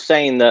chance. Like, you're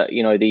saying that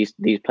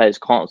these players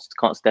can't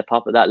step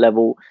up at that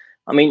level.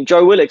 I mean,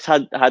 Joe Willock's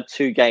had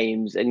 2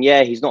 games, and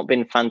yeah, he's not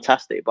been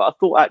fantastic, but I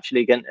thought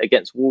actually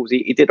against Wolves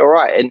he did all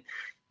right. And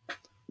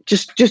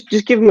just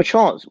give him a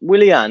chance.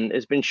 Willian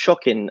has been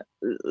shocking.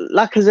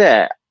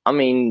 Lacazette, I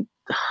mean,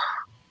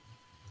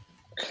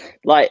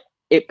 like,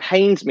 it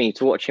pains me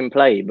to watch him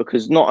play,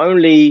 because not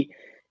only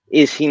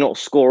is he not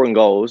scoring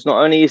goals,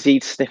 not only is he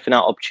sniffing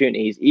out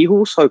opportunities, he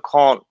also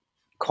can't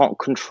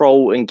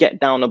control and get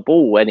down a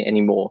ball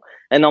anymore.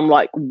 And I'm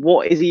like,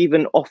 what is he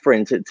even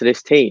offering to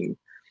this team?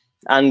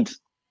 And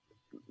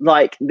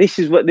like, this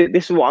is what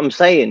I'm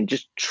saying.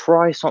 Just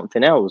try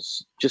something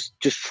else. Just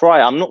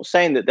try. I'm not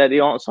saying that they're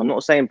the answer. I'm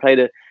not saying play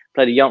the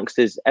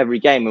youngsters every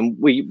game, and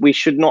we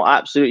should not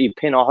absolutely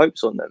pin our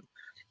hopes on them.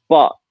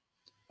 But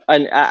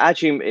and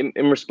actually,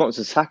 in response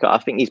to Saka, I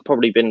think he's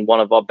probably been one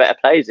of our better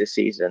players this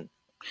season.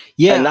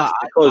 Yeah, and that's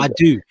because,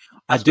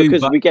 I do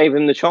because we gave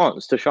him the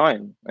chance to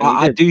shine.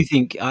 I do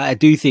think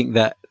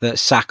that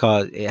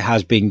Saka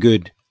has been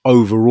good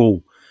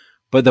overall.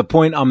 But the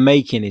point I'm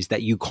making is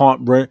that you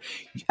can't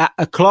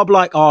a club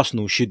like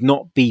Arsenal should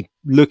not be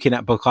looking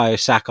at Bukayo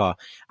Saka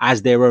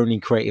as their only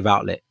creative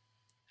outlet.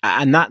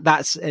 And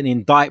that's an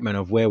indictment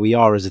of where we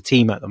are as a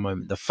team at the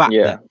moment. The fact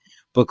that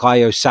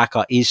Bukayo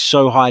Saka is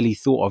so highly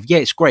thought of. Yeah,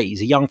 it's great.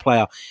 He's a young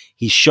player.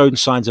 He's shown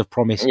signs of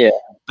promise. Yeah.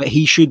 But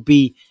he should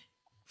be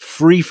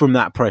free from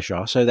that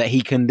pressure so that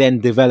he can then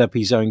develop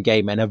his own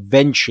game and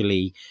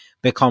eventually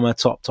become a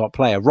top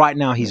player. Right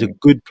now, he's a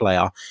good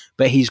player,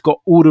 but he's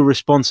got all the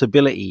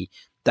responsibility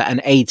that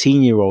an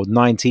 18-year-old,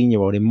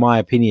 19-year-old, in my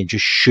opinion,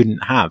 just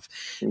shouldn't have.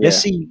 Yeah. Let's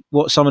see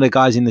what some of the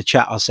guys in the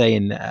chat are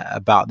saying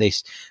about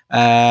this.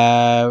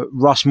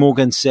 Russ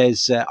Morgan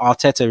says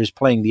Arteta is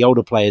playing the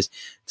older players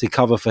to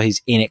cover for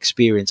his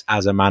inexperience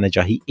as a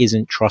manager. He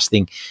isn't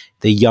trusting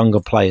the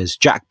younger players.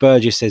 Jack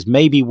Burgess says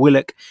maybe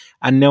Willock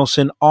and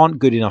Nelson aren't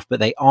good enough,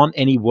 but they aren't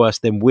any worse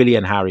than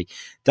Willian, Harry.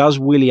 Does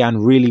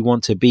Willian really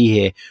want to be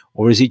here,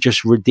 or is it just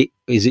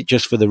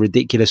for the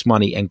ridiculous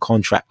money and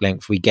contract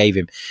length we gave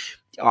him?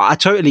 I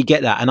totally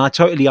get that, and I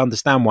totally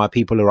understand why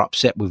people are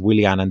upset with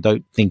Willian and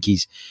don't think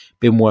he's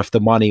been worth the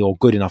money or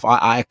good enough.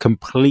 I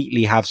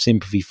completely have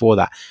sympathy for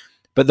that.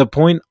 But the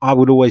point I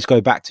would always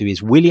go back to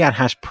is Willian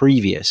has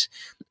previous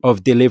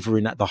of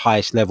delivering at the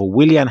highest level.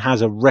 Willian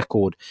has a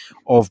record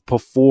of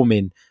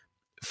performing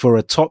for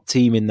a top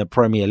team in the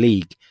Premier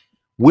League.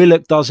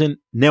 Willock doesn't,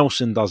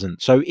 Nelson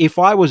doesn't. So if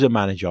I was a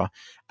manager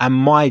and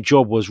my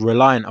job was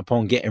reliant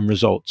upon getting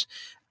results,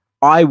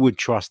 I would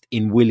trust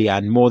in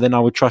Willian more than I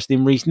would trust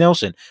in Reece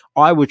Nelson.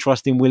 I would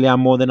trust in Willian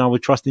more than I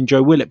would trust in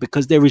Joe Willock,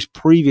 because there is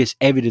previous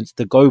evidence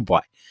to go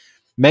by.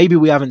 Maybe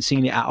we haven't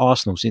seen it at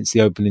Arsenal since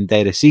the opening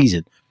day of the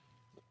season,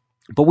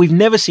 but we've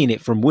never seen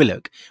it from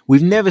Willock.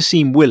 We've never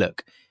seen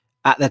Willock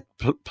at the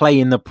play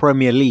in the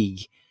Premier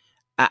League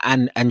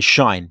and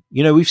shine.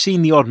 You know, we've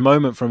seen the odd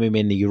moment from him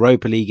in the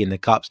Europa League, in the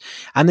Cups,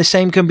 and the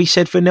same can be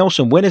said for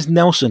Nelson. When has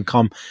Nelson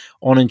come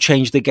on and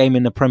changed the game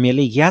in the Premier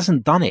League? He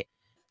hasn't done it.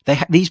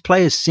 These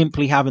players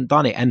simply haven't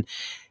done it. And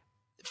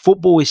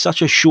football is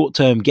such a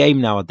short-term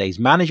game nowadays.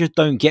 Managers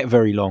don't get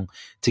very long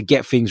to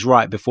get things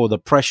right before the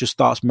pressure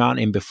starts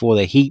mounting, before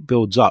the heat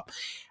builds up.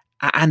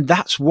 And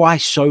that's why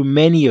so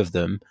many of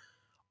them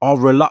are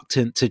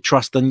reluctant to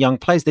trust in young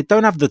players. They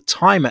don't have the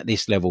time at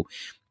this level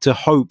to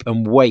hope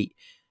and wait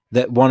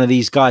that one of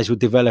these guys will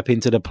develop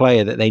into the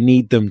player that they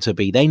need them to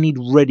be. They need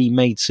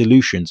ready-made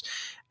solutions.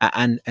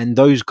 And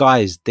those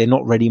guys, they're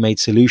not ready-made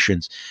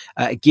solutions.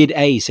 Gid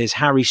A says,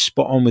 Harry's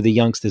spot on with the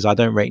youngsters. I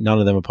don't rate none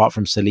of them apart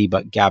from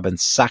Saliba, Gab and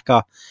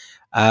Saka.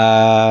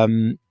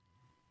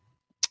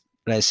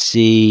 Let's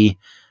see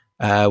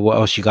what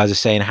else you guys are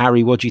saying.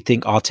 Harry, what do you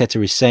think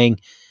Arteta is saying?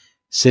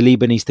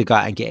 Saliba needs to go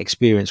out and get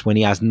experience when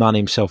he has none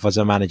himself as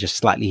a manager.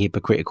 Slightly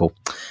hypocritical.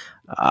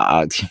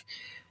 A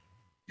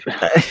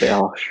bit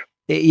harsh.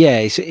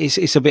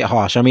 It's a bit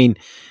harsh. I mean,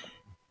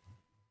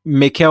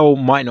 Mikel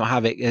might not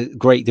have a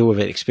great deal of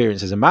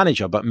experience as a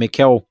manager, but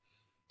Mikel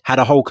had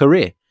a whole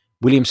career.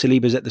 William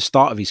Saliba's at the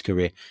start of his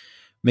career.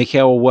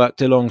 Mikel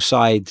worked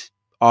alongside,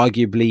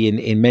 arguably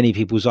in many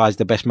people's eyes,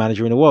 the best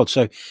manager in the world.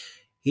 So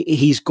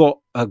he's got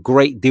a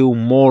great deal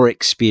more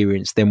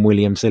experience than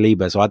William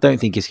Saliba. So I don't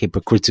think it's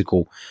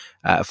hypocritical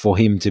for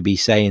him to be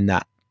saying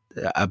that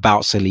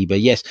about Saliba.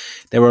 Yes,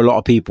 there are a lot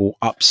of people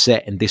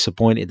upset and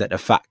disappointed at the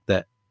fact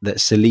that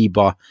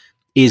Saliba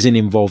isn't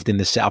involved in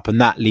the setup, and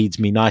that leads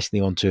me nicely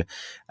onto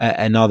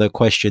another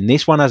question.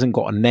 This one hasn't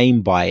got a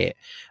name by it,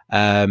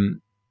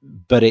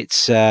 but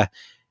it's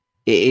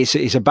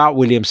about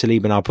William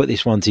Saliba, and I'll put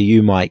this one to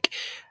you, Mike.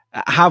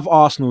 Have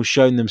Arsenal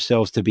shown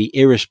themselves to be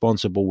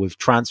irresponsible with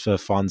transfer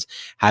funds,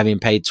 having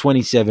paid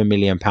 £27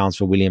 million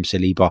for William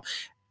Saliba,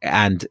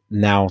 and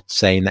now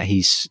saying that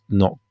he's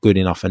not good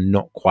enough and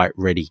not quite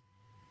ready?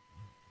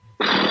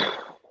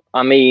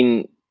 I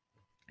mean,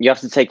 you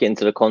have to take it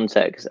into the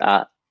context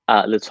at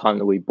the time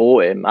that we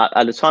bought him.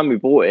 At the time we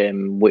bought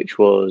him, which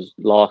was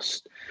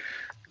last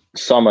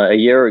summer, a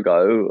year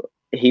ago,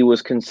 he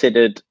was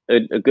considered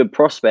a good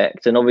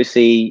prospect. And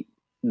obviously,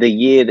 the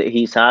year that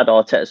he's had,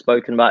 Arteta's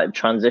spoken about it,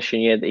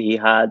 transition year that he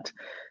had,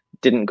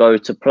 didn't go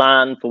to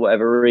plan for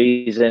whatever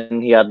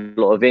reason. He had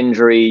a lot of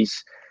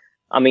injuries.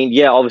 I mean,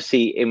 yeah,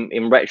 obviously,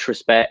 in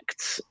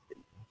retrospect,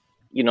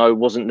 you know,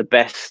 wasn't the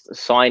best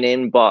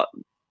signing,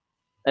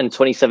 and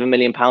 £27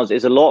 million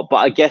is a lot. But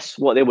I guess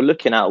what they were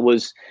looking at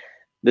was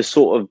the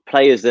sort of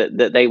players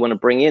that they want to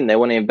bring in. They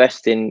want to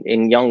invest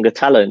in younger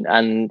talent,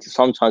 and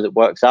sometimes it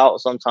works out,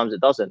 sometimes it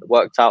doesn't. It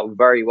worked out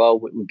very well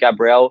with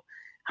Gabriel,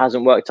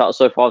 hasn't worked out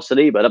so far with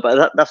Saliba.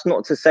 But that's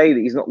not to say that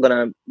he's not going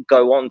to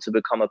go on to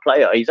become a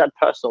player. He's had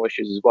personal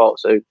issues as well,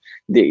 so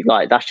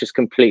that's just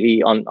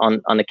completely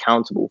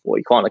unaccountable for.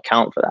 You can't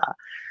account for that.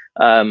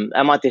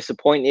 Am I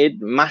disappointed?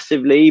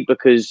 Massively,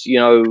 because, you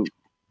know,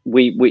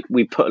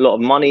 we put a lot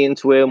of money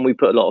into him. We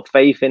put a lot of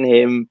faith in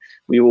him.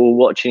 We were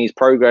watching his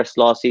progress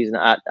last season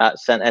at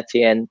Saint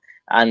Etienne,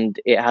 and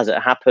it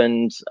hasn't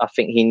happened. I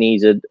think he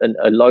needs a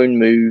loan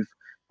move.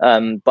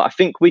 But I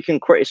think we can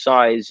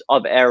criticize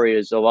other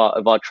areas of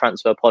our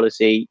transfer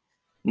policy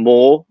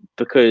more,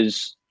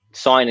 because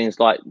signings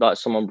like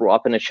someone brought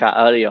up in the chat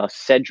earlier,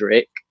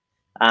 Cedric,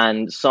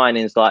 and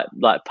signings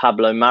like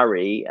Pablo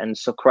Mari and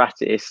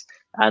Socrates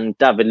and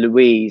David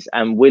Luiz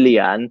and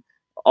Willian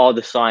are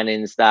the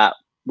signings that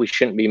we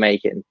shouldn't be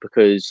making,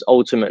 because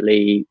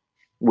ultimately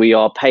we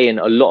are paying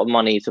a lot of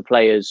money to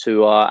players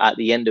who are at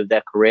the end of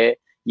their career.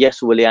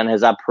 Yes, Willian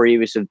has had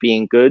previous of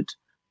being good,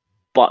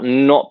 but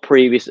not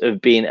previous of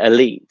being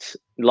elite.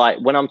 Like,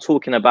 when I'm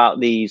talking about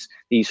these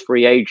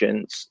free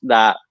agents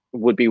that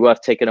would be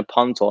worth taking a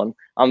punt on,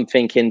 I'm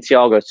thinking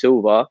Thiago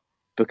Silva,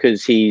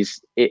 because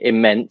he's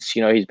immense.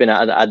 You know, he's been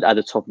at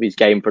the top of his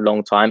game for a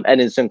long time.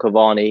 Edinson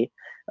Cavani,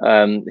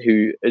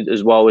 who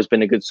as well has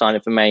been a good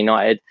signing for Man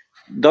United.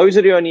 Those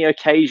are the only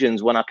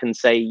occasions when I can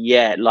say,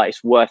 yeah, like,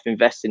 it's worth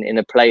investing in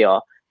a player,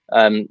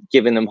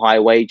 giving them high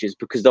wages,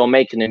 because they'll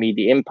make an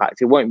immediate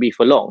impact. It won't be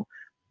for long,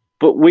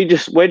 but we're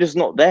just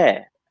not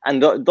there.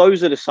 And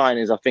those are the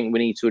signings I think we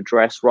need to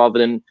address, rather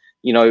than,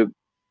 you know,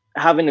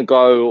 having a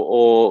go,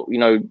 or, you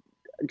know,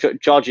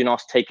 judging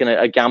us taking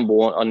a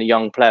gamble on a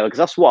young player, because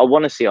that's what I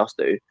want to see us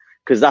do,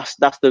 because that's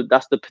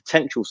the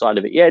potential side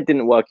of it. Yeah, it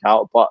didn't work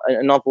out, but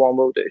another one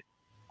will do.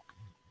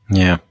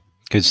 Yeah.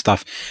 Good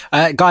stuff.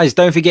 Guys,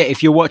 don't forget,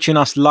 if you're watching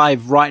us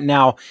live right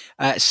now,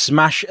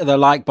 smash the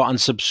like button,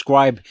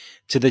 subscribe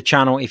to the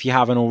channel if you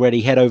haven't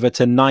already. Head over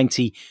to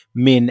 90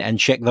 Min and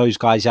check those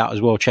guys out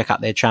as well. Check out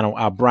their channel,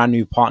 our brand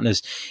new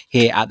partners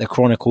here at the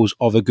Chronicles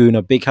of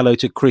Aguna. Big hello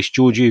to Chris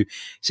Georgiou.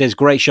 Says,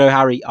 great show,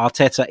 Harry.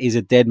 Arteta is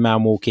a dead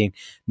man walking.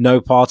 No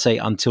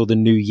Partey until the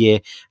new year.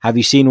 Have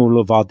you seen all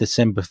of our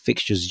December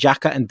fixtures?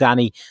 Xhaka and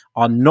Danny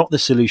are not the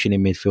solution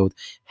in midfield.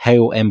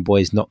 Hale M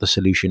Boys not the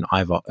solution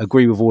either.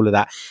 Agree with all of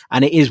that.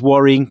 And it is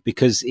worrying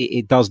because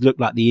it does look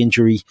like the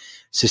injury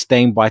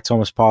sustained by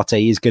Thomas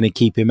Partey is going to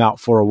keep him out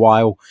for a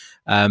while.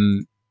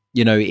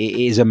 You know, it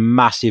is a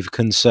massive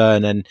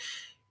concern, and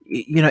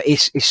you know,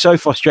 it's so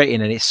frustrating,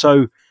 and it's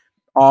so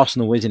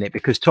Arsenal, isn't it?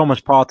 Because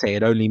Thomas Partey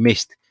had only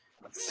missed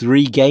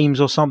 3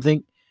 games or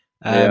something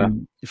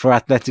for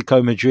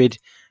Atletico Madrid,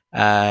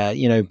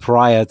 you know,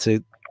 prior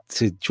to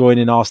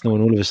joining Arsenal,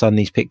 and all of a sudden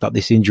he's picked up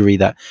this injury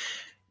that,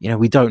 you know,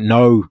 we don't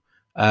know.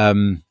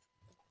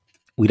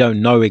 We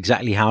don't know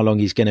exactly how long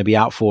he's going to be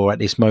out for at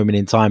this moment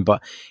in time,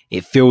 but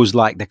it feels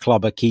like the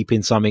club are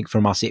keeping something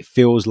from us. It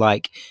feels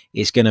like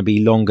it's going to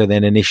be longer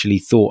than initially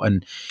thought.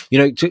 And, you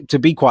know, to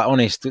be quite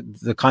honest,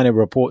 the kind of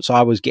reports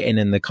I was getting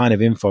and the kind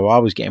of info I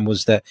was getting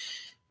was that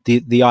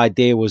the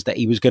idea was that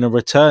he was going to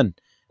return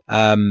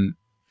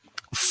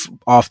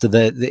after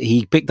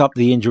he picked up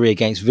the injury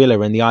against Villa,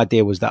 and the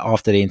idea was that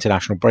after the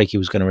international break he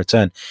was going to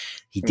return.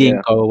 He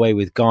didn't go away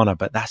with Ghana,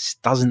 but that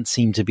doesn't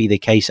seem to be the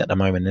case at the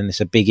moment, and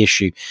it's a big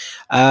issue.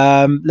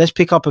 Let's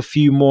pick up a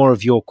few more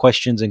of your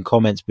questions and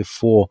comments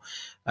before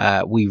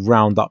we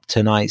round up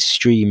tonight's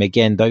stream.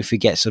 Again, don't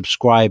forget,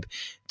 subscribe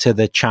to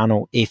the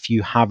channel if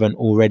you haven't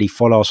already.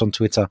 Follow us on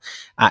Twitter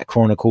at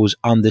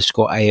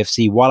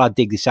Chronicles_AFC. While I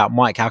dig this out,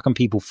 Mike, how can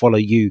people follow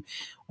you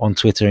on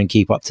Twitter and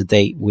keep up to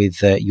date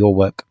with your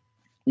work?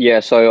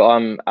 Yeah, so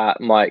I'm at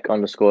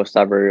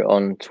Mike_Stavrou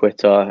on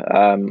Twitter.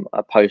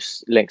 I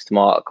post links to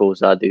my articles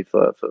that I do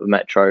for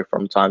Metro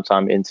from time to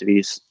time,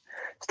 interviews,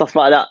 stuff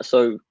like that.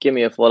 So give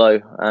me a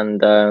follow,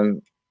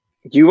 and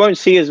you won't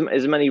see as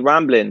many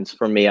ramblings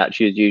from me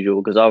actually as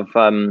usual, because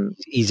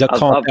he's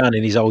calmed down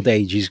in his old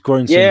age. He's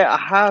grown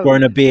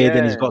grown a beard,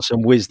 and he's got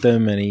some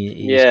wisdom, and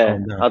he's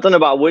calmed down. I don't know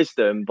about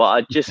wisdom, but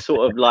I just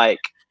sort of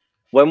like,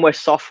 when we're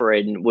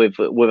suffering with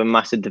a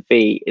massive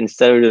defeat,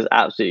 instead of just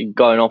absolutely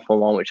going off on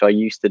one, which I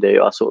used to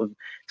do, I sort of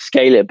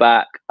scale it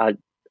back. I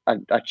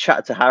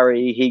chat to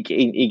Harry. He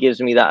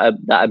gives me that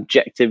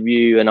objective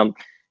view, and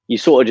you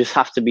sort of just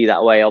have to be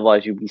that way.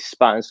 Otherwise, you'll be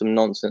spouting some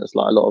nonsense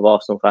like a lot of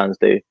Arsenal fans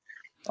do,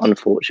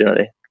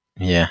 unfortunately.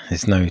 Yeah,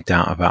 there's no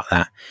doubt about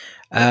that.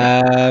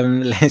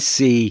 Let's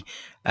see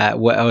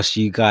what else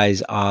you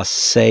guys are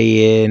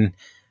saying.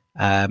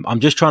 I'm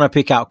just trying to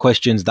pick out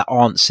questions that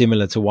aren't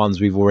similar to ones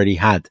we've already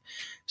had,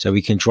 so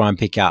we can try and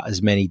pick out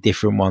as many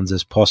different ones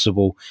as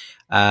possible.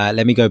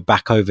 Let me go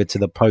back over to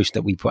the post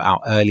that we put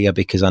out earlier,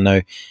 because I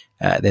know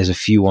there's a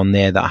few on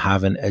there that I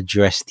haven't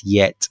addressed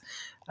yet.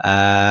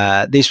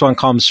 This one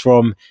comes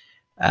from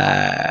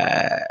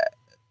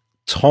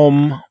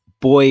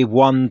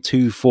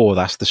Tomboy124.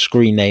 That's the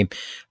screen name.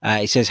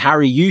 It says,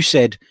 Harry, you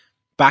said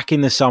back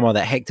in the summer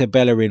that Hector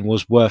Bellerin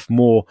was worth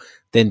more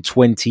than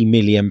 £20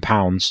 million.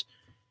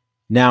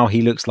 Now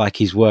he looks like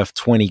he's worth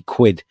 20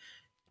 quid.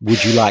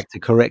 Would you like to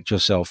correct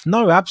yourself?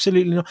 No,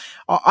 absolutely not.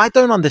 I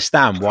don't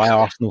understand why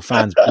Arsenal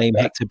fans blame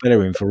Hector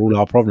Bellerin for all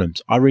our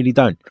problems. I really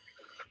don't.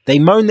 They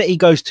moan that he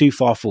goes too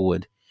far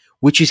forward,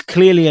 which is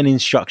clearly an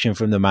instruction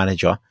from the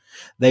manager.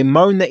 They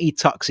moan that he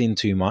tucks in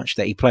too much,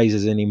 that he plays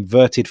as an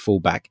inverted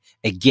fullback.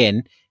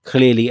 Again,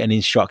 clearly an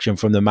instruction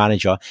from the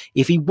manager.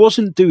 If he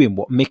wasn't doing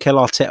what Mikel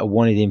Arteta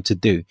wanted him to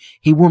do,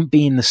 he wouldn't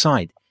be in the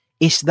side.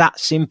 It's that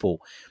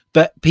simple.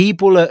 But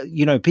people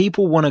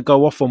want to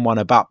go off on one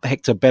about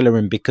Hector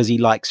Bellerin because he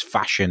likes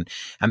fashion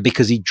and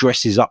because he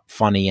dresses up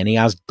funny and he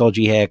has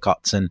dodgy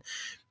haircuts, and,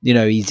 you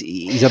know,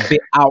 he's a bit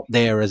out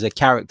there as a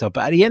character.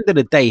 But at the end of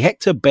the day,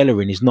 Hector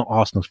Bellerin is not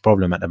Arsenal's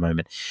problem at the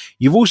moment.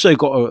 You've also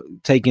got to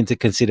take into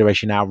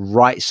consideration our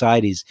right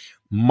side is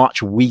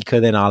much weaker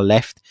than our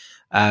left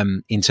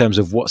in terms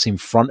of what's in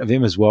front of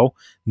him as well,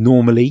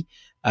 normally.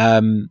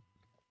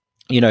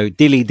 You know,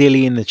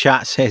 Dilly in the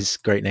chat says,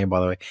 great name, by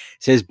the way,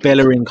 says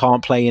Bellerin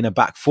can't play in a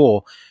back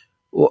four.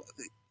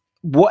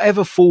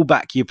 Whatever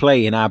fullback you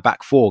play in our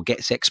back four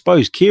gets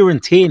exposed.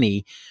 Kieran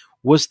Tierney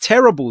was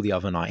terrible the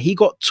other night. He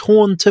got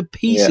torn to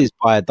pieces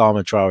by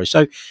Adama Traore.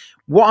 So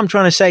what I'm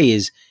trying to say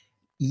is,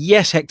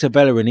 yes, Hector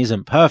Bellerin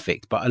isn't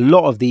perfect, but a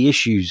lot of the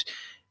issues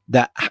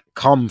that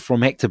come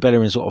from Hector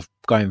Bellerin sort of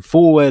going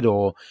forward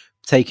or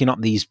taking up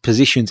these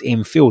positions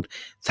in field,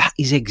 that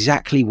is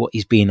exactly what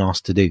he's being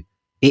asked to do.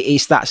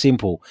 It's that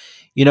simple,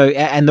 you know.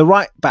 And the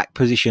right back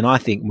position, I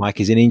think, Mike,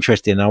 is an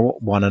interesting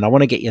one, and I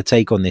want to get your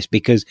take on this,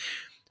 because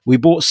we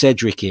brought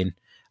Cedric in.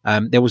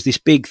 There was this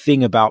big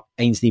thing about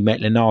Ainsley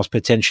Maitland-Niles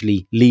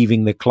potentially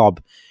leaving the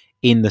club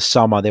in the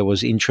summer there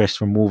was interest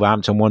from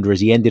Wolverhampton Wanderers.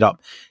 He ended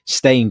up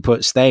staying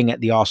at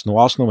the Arsenal.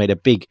 Arsenal made a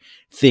big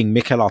thing,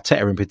 Mikel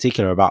Arteta in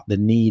particular, about the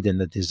need and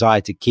the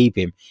desire to keep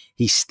him.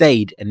 He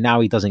stayed, and now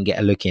he doesn't get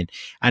a look in.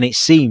 And it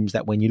seems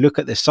that when you look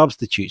at the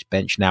substitutes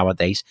bench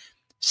nowadays,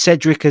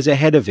 Cedric is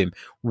ahead of him.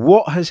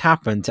 What has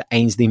happened to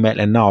Ainsley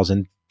Maitland-Niles,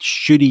 and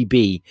should he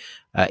be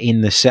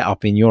in the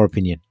setup, in your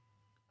opinion?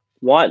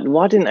 Why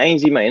didn't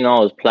Ainsley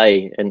Maitland-Niles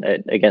play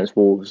against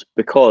Wolves?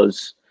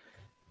 Because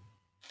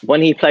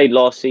when he played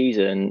last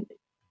season,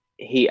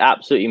 he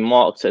absolutely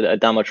marked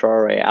Adama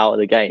Traore out of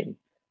the game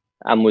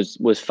and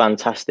was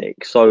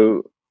fantastic.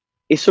 So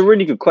it's a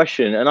really good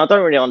question, and I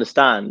don't really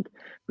understand,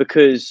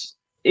 because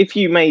if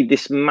you made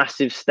this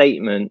massive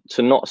statement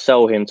to not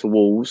sell him to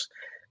Wolves,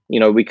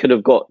 we could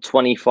have got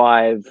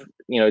 25,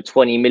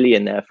 20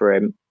 million there for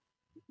him.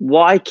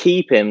 Why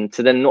keep him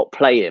to then not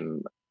play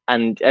him?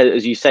 And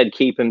as you said,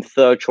 keep him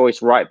third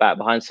choice right back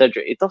behind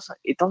Cedric.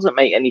 It doesn't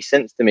make any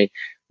sense to me.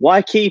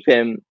 Why keep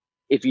him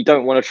if you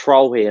don't want to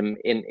troll him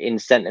in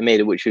centre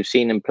mid, which we've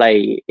seen him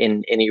play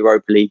in a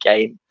Europa League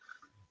game?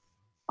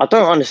 I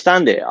don't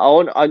understand it.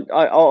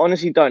 I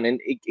honestly don't. And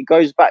it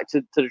goes back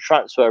to the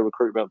transfer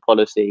recruitment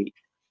policy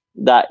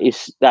that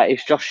is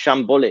just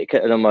shambolic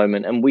at the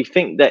moment. And we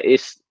think that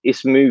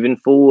it's moving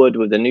forward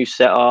with the new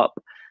setup.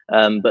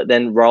 But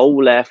then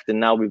Raul left, and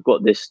now we've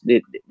got this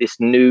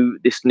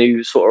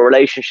new sort of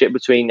relationship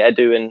between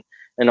Edu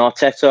and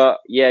Arteta.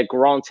 Yeah,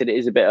 granted, it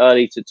is a bit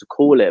early to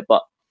call it,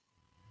 but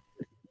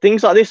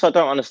things like this I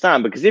don't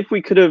understand, because if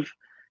we could have,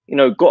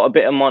 got a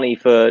bit of money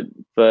for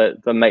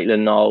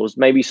Maitland-Niles,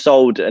 maybe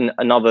sold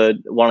another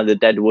one of the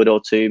Deadwood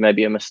or two,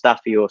 maybe a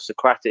Mustafi or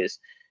Socrates,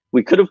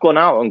 we could have gone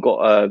out and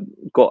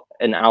got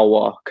an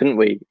hour, couldn't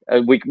we?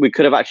 We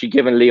could have actually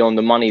given Lyon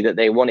the money that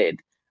they wanted.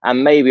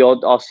 And maybe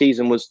our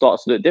season would start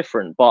to look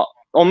different. But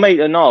on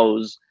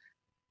Maitland-Niles,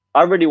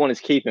 I really wanted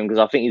to keep him because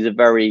I think he's a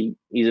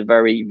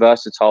very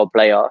versatile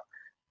player.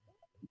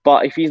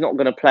 But if he's not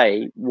going to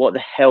play, what the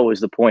hell is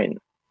the point?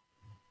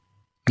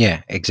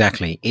 Yeah,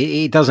 exactly.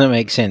 It doesn't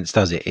make sense,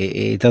 does it?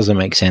 It doesn't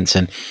make sense.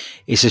 And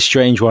it's a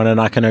strange one.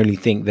 And I can only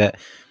think that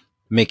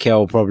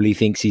Mikel probably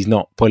thinks he's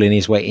not pulling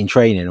his weight in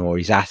training, or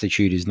his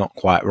attitude is not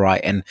quite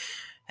right.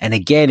 And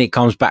again, it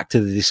comes back to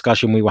the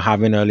discussion we were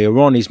having earlier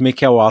on. Is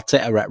Mikel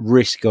Arteta at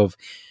risk of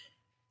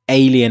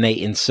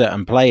alienating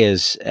certain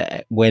players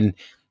when,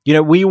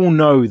 we all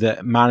know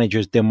that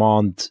managers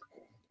demand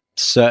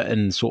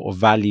certain sort of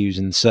values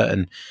and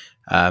certain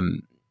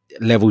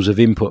levels of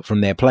input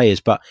from their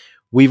players. But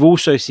we've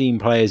also seen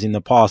players in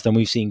the past, and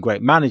we've seen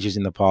great managers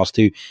in the past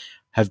who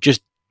have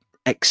just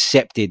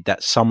accepted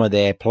that some of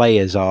their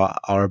players are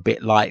a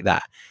bit like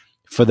that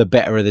for the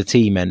better of the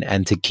team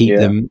and to keep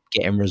them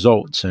getting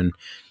results and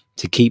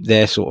to keep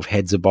their sort of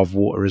heads above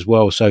water as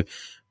well. So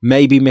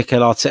maybe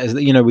Mikel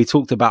Arteta, we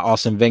talked about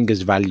Arsene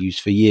Wenger's values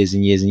for years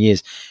and years and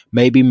years.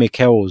 Maybe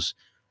Mikel's,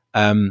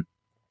 I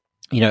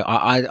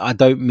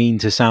don't mean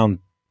to sound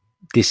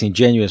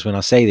disingenuous when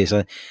I say this,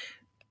 and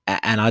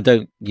I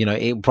don't,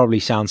 it probably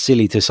sounds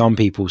silly to some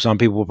people. Some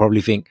people will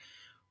probably think,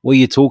 what are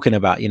you talking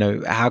about?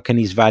 How can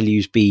his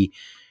values be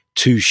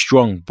too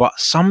strong? But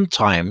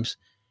sometimes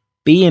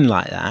being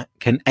like that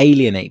can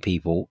alienate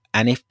people.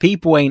 And if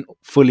people ain't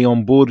fully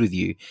on board with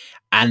you,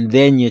 and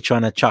then you're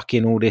trying to chuck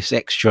in all this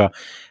extra,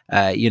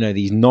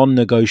 these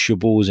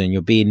non-negotiables, and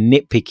you're being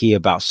nitpicky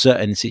about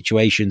certain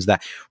situations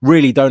that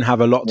really don't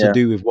have a lot to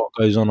do with what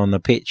goes on the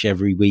pitch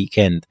every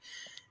weekend,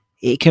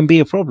 it can be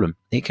a problem.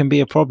 It can be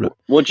a problem.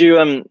 What do you,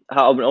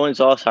 I wanted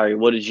to ask, Harry,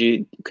 what did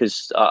you,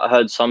 because I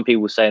heard some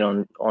people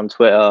saying on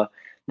Twitter,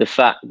 the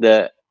fact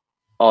that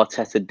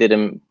Arteta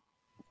didn't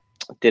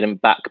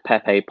back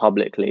Pepe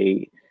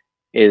publicly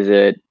he's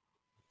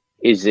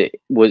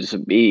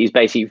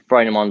basically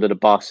throwing him under the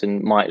bus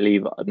and might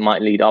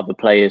lead other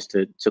players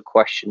to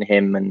question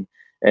him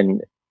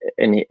and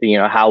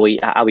how he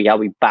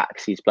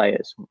backs these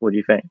players. What do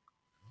you think?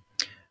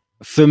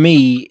 For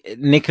me,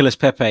 Nicolas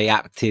Pepe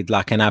acted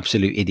like an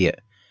absolute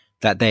idiot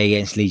that day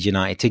against Leeds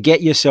United. To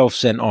get yourself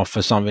sent off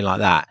for something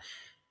like that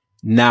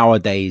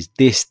nowadays,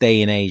 this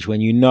day and age,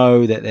 when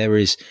that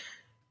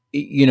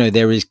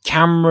there is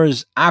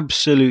cameras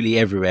absolutely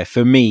everywhere,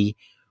 for me,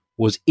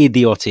 was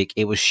idiotic.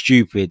 It was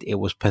stupid. It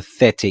was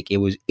pathetic. It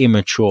was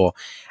immature.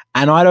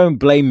 And I don't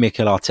blame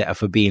Mikel Arteta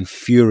for being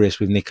furious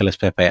with Nicolas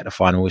Pepe at the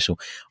final whistle.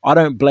 I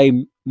don't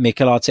blame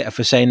Mikel Arteta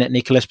for saying that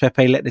Nicolas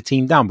Pepe let the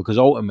team down, because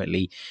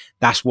ultimately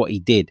that's what he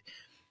did.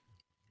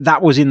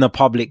 That was in the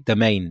public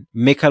domain.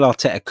 Mikel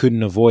Arteta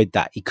couldn't avoid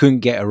that. He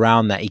couldn't get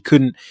around that. He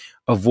couldn't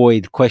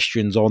avoid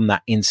questions on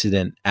that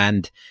incident.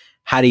 And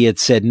had he had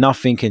said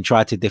nothing and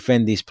tried to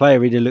defend his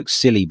player, he'd have looked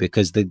silly,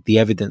 because the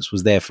evidence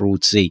was there for all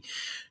to see.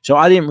 So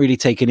I didn't really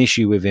take an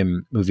issue with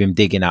him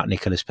digging out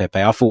Nicolas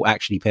Pepe. I thought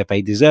actually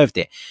Pepe deserved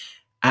it.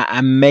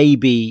 And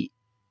maybe,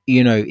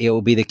 it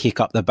will be the kick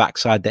up the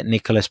backside that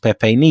Nicolas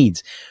Pepe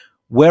needs.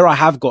 Where I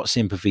have got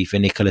sympathy for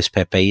Nicolas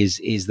Pepe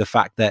is the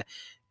fact that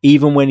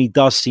even when he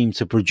does seem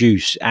to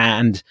produce,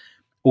 and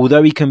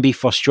although he can be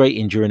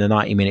frustrating during a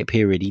 90-minute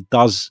period, he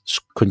does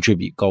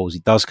contribute goals. He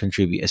does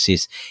contribute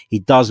assists. He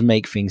does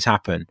make things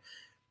happen.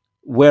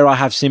 Where I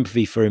have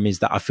sympathy for him is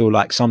that I feel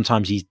like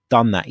sometimes he's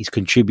done that. He's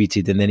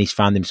contributed and then he's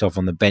found himself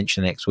on the bench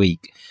the next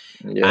week.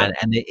 Yeah.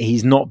 And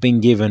he's not been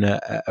given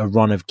a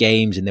run of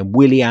games. And then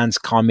Willian's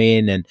come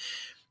in. And,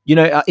 you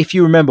know, if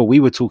you remember, we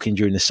were talking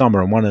during the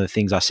summer, and one of the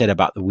things I said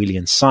about the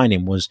Willian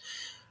signing was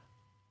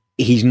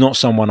he's not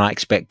someone I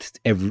expect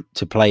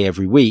to play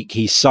every week.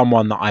 He's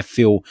someone that I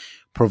feel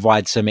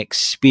provides some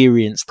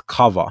experienced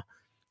cover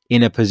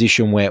in a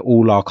position where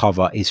all our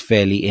cover is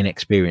fairly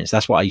inexperienced.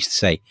 That's what I used to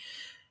say.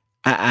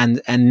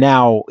 And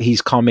now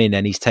he's come in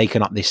and he's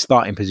taken up this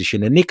starting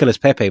position, and Nicolas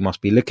Pepe must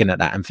be looking at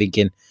that and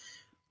thinking,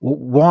 well,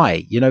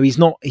 why? You know, he's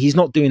not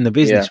doing the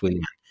business,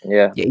 Willian.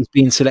 Yeah, he's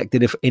being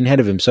selected ahead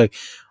of him. So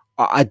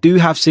I do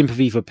have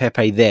sympathy for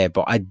Pepe there,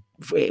 but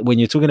when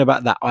you're talking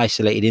about that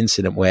isolated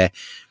incident where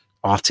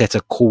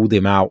Arteta called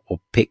him out or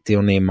picked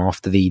on him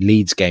after the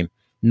Leeds game,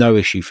 no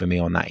issue for me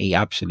on that. He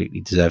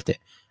absolutely deserved it.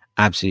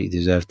 Absolutely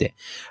deserved it.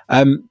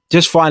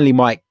 Just finally,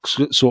 Mike,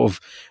 sort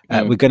of,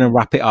 we're going to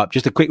wrap it up.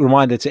 Just a quick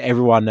reminder to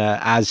everyone,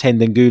 as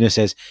Hendon Guna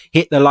says,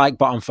 hit the like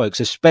button,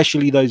 folks,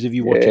 especially those of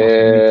you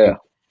watching.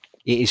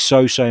 It is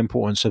so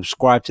important.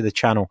 Subscribe to the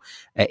channel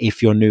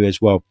if you're new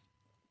as well.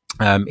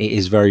 It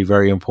is very,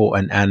 very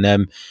important.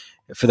 And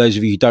for those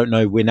of you who don't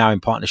know, we're now in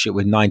partnership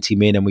with 90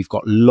 Min, and we've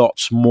got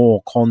lots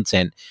more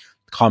content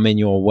coming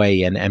your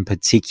way, and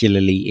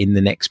particularly in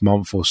the next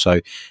month or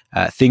so.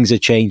 Things are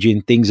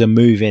changing, things are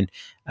moving.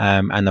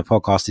 And the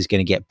podcast is going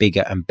to get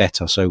bigger and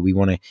better. So we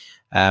want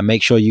to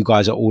make sure you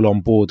guys are all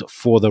on board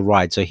for the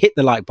ride. So hit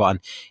the like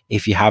button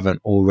if you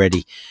haven't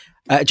already.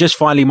 Just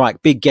finally,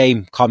 Mike, big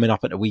game coming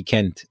up at the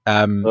weekend.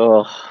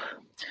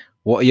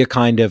 What are your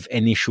kind of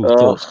initial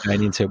thoughts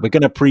going into it? We're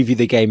going to preview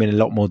the game in a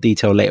lot more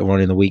detail later on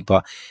in the week,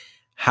 but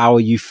how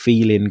are you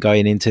feeling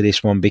going into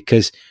this one?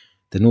 Because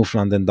the North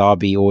London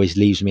derby always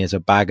leaves me as a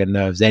bag of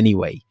nerves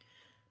anyway.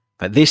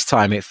 But this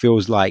time it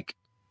feels like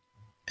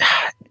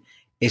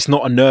it's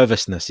not a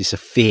nervousness, it's a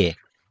fear.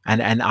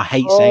 And I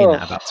hate saying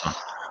that about time.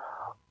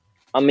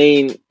 I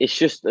mean, it's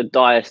just a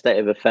dire state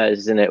of affairs,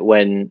 isn't it?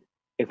 When,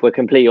 if we're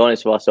completely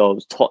honest with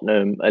ourselves,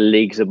 Tottenham are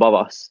leagues above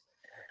us.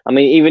 I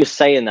mean, even just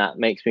saying that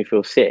makes me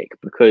feel sick,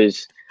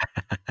 because,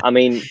 I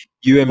mean,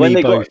 you and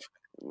me both.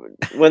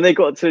 When they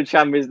got to the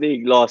Champions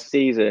League last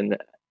season,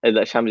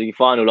 the Champions League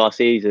final last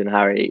season,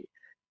 Harry,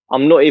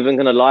 I'm not even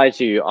going to lie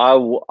to you.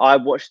 I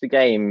watched the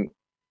game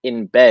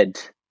in bed,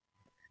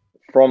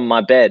 from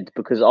my bed,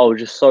 because I was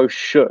just so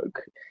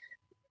shook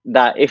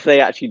that if they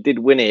actually did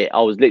win it,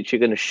 I was literally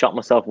going to shut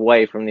myself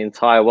away from the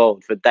entire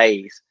world for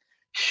days,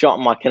 shut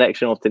my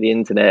connection off to the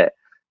internet,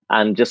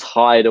 and just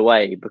hide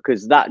away,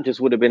 because that just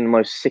would have been the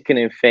most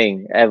sickening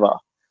thing ever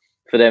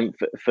for them,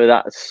 for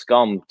that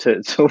scum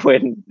to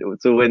win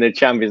the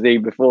Champions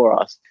League before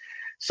us.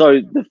 So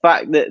the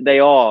fact that they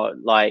are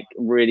like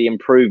really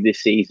improved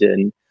this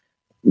season,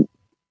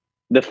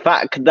 the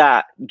fact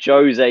that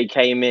Jose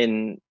came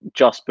in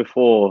just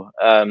before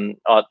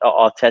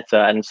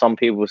Arteta, and some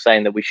people were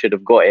saying that we should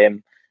have got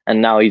him,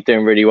 and now he's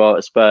doing really well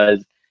at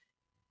Spurs,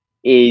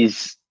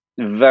 is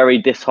very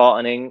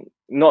disheartening.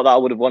 Not that I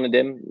would have wanted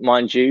him,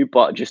 mind you,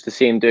 but just to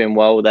see him doing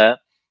well there,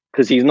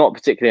 because he's not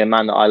particularly a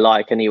man that I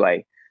like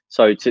anyway.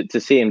 So to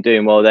see him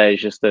doing well there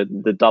is just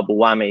the double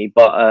whammy.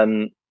 But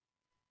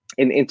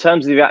in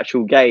terms of the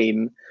actual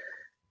game,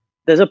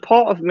 there's a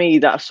part of me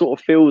that sort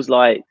of feels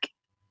like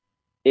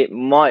it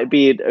might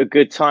be a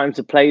good time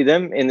to play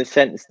them, in the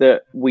sense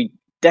that we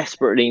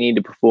desperately need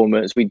a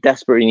performance, we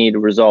desperately need a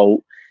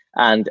result,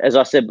 and as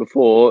I said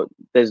before,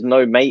 there's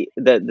no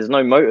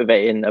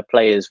motivating the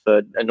players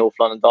for a North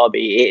London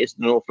derby. It is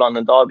the North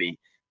London derby.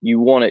 You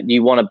want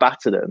to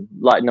batter them,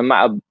 like, no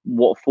matter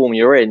what form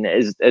you're in.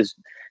 As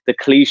the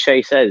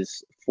cliche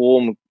says,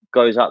 form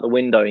goes out the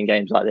window in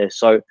games like this.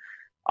 So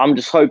I'm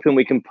just hoping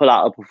we can pull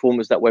out a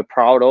performance that we're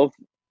proud of.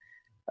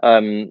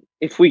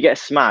 If we get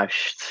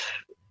smashed,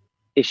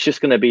 it's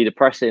just going to be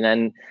depressing.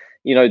 And,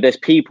 you know, there's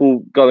people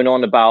going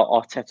on about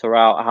Arteta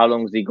out. How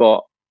long has he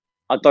got?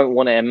 I don't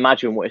want to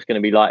imagine what it's going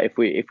to be like if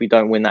we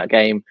don't win that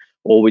game,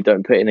 or we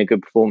don't put in a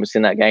good performance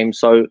in that game.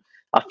 So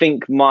I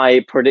think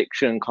my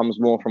prediction comes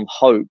more from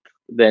hope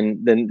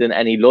than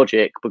any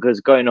logic, because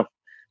going off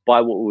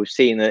by what we've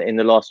seen in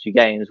the last few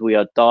games, we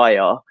are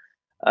dire.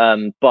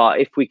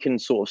 But if we can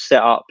sort of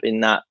set up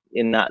in that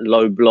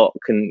low block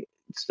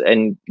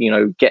and you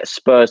know, get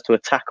Spurs to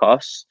attack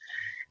us,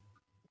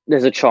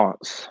 there's a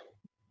chance.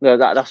 No,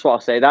 that's what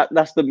I say.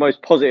 That's the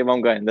most positive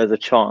I'm going. There's a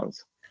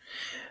chance.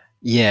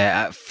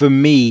 Yeah, for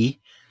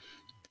me,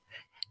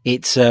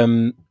 it's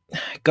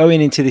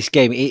going into this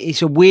game.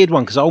 It's a weird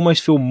one, because I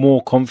almost feel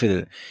more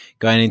confident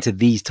going into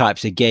these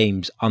types of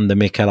games under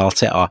Mikel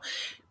Arteta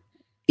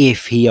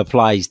if he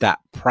applies that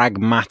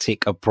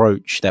pragmatic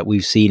approach that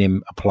we've seen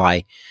him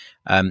apply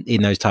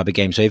in those type of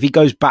games. So if he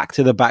goes back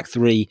to the back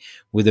three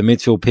with a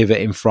midfield pivot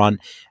in front,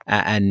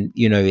 and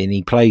you know, and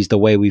he plays the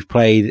way we've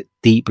played,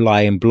 deep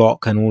lying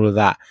block and all of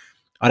that,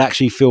 I'd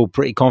actually feel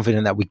pretty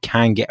confident that we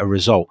can get a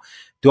result.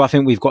 Do I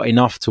think we've got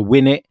enough to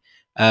win it?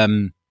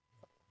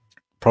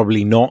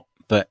 Probably not.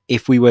 But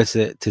if we were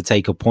to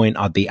take a point,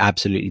 I'd be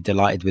absolutely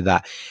delighted with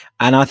that.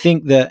 And I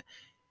think that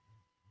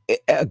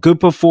a good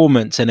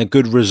performance and a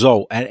good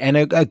result, and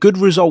a good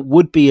result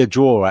would be a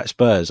draw at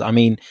Spurs. I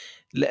mean,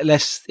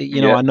 let's,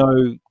 I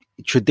know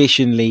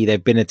traditionally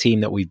they've been a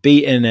team that we've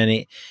beaten, and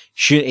it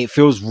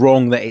feels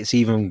wrong that it's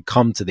even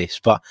come to this.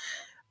 But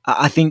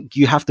I think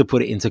you have to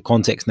put it into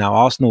context now.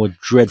 Arsenal are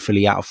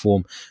dreadfully out of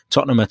form.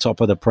 Tottenham are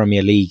top of the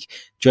Premier League.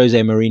 Jose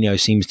Mourinho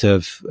seems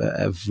to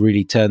have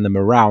really turned them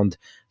around,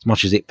 as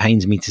much as it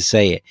pains me to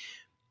say it.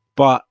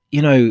 But,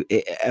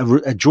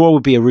 a draw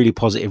would be a really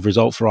positive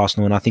result for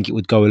Arsenal, and I think it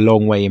would go a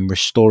long way in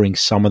restoring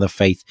some of the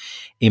faith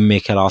in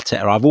Mikel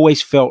Arteta. I've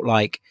always felt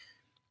like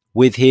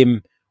with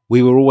him,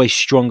 we were always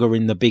stronger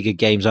in the bigger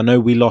games. I know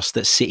we lost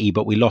at City,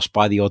 but we lost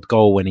by the odd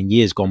goal, when in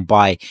years gone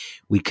by,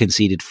 we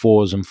conceded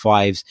 4s and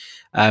 5s.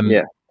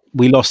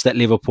 We lost at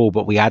Liverpool,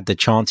 but we had the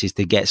chances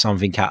to get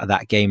something out of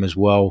that game as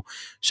well.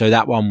 So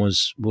that one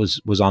was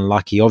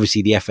unlucky.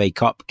 Obviously, the FA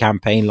Cup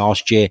campaign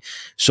last year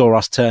saw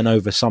us turn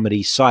over some of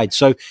these sides.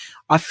 So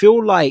I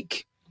feel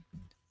like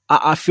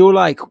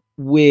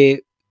we're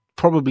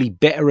probably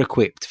better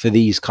equipped for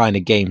these kind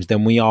of games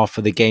than we are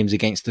for the games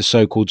against the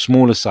so-called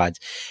smaller sides.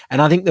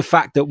 And I think the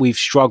fact that we've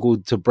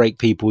struggled to break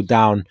people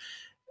down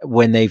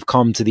when they've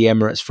come to the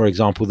Emirates, for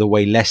example, the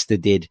way Leicester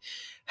did,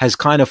 has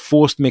kind of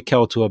forced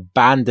Mikel to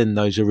abandon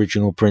those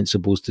original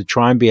principles to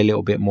try and be a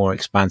little bit more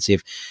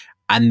expansive.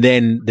 And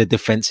then the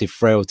defensive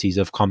frailties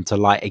have come to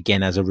light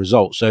again as a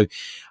result. So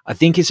I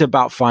think it's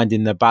about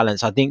finding the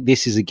balance. I think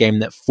this is a game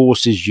that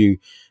forces you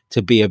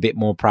to be a bit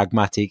more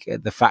pragmatic.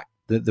 The fact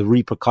that the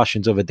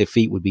repercussions of a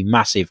defeat would be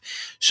massive.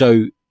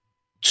 So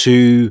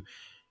to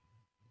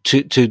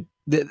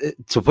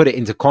put it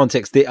into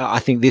context, I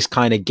think this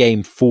kind of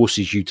game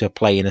forces you to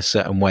play in a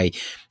certain way.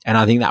 And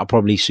I think that'll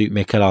probably suit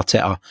Mikel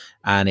Arteta,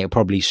 and it'll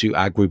probably suit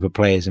our group of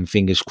players, and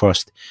fingers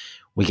crossed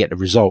we get the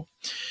result.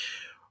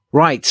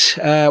 Right.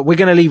 We're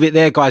going to leave it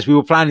there, guys. We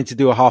were planning to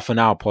do a half an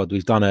hour pod.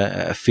 We've done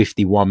a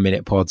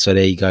 51-minute pod. So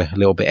there you go. A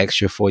little bit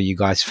extra for you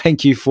guys.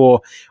 Thank you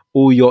for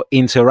all your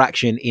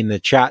interaction in the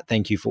chat.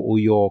 Thank you for all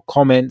your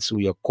comments,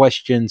 all your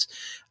questions.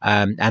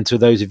 And to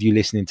those of you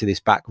listening to this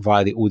back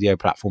via the audio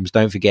platforms,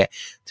 don't forget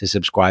to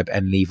subscribe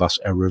and leave us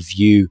a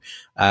review.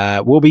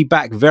 We'll be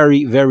back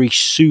very, very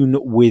soon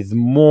with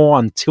more.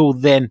 Until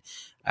then,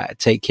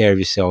 take care of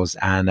yourselves.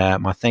 And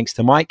my thanks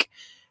to Mike.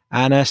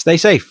 And stay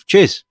safe.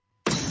 Cheers.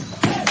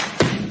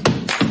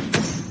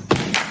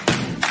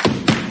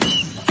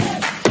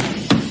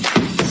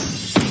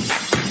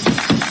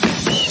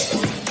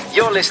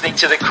 You're listening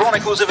to the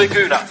Chronicles of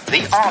Aguna,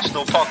 the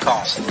Arsenal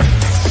podcast.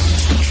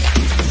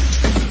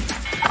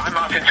 I'm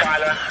Martin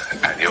Tyler,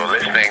 and you're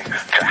listening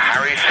to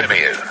Harry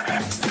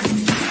Symeou.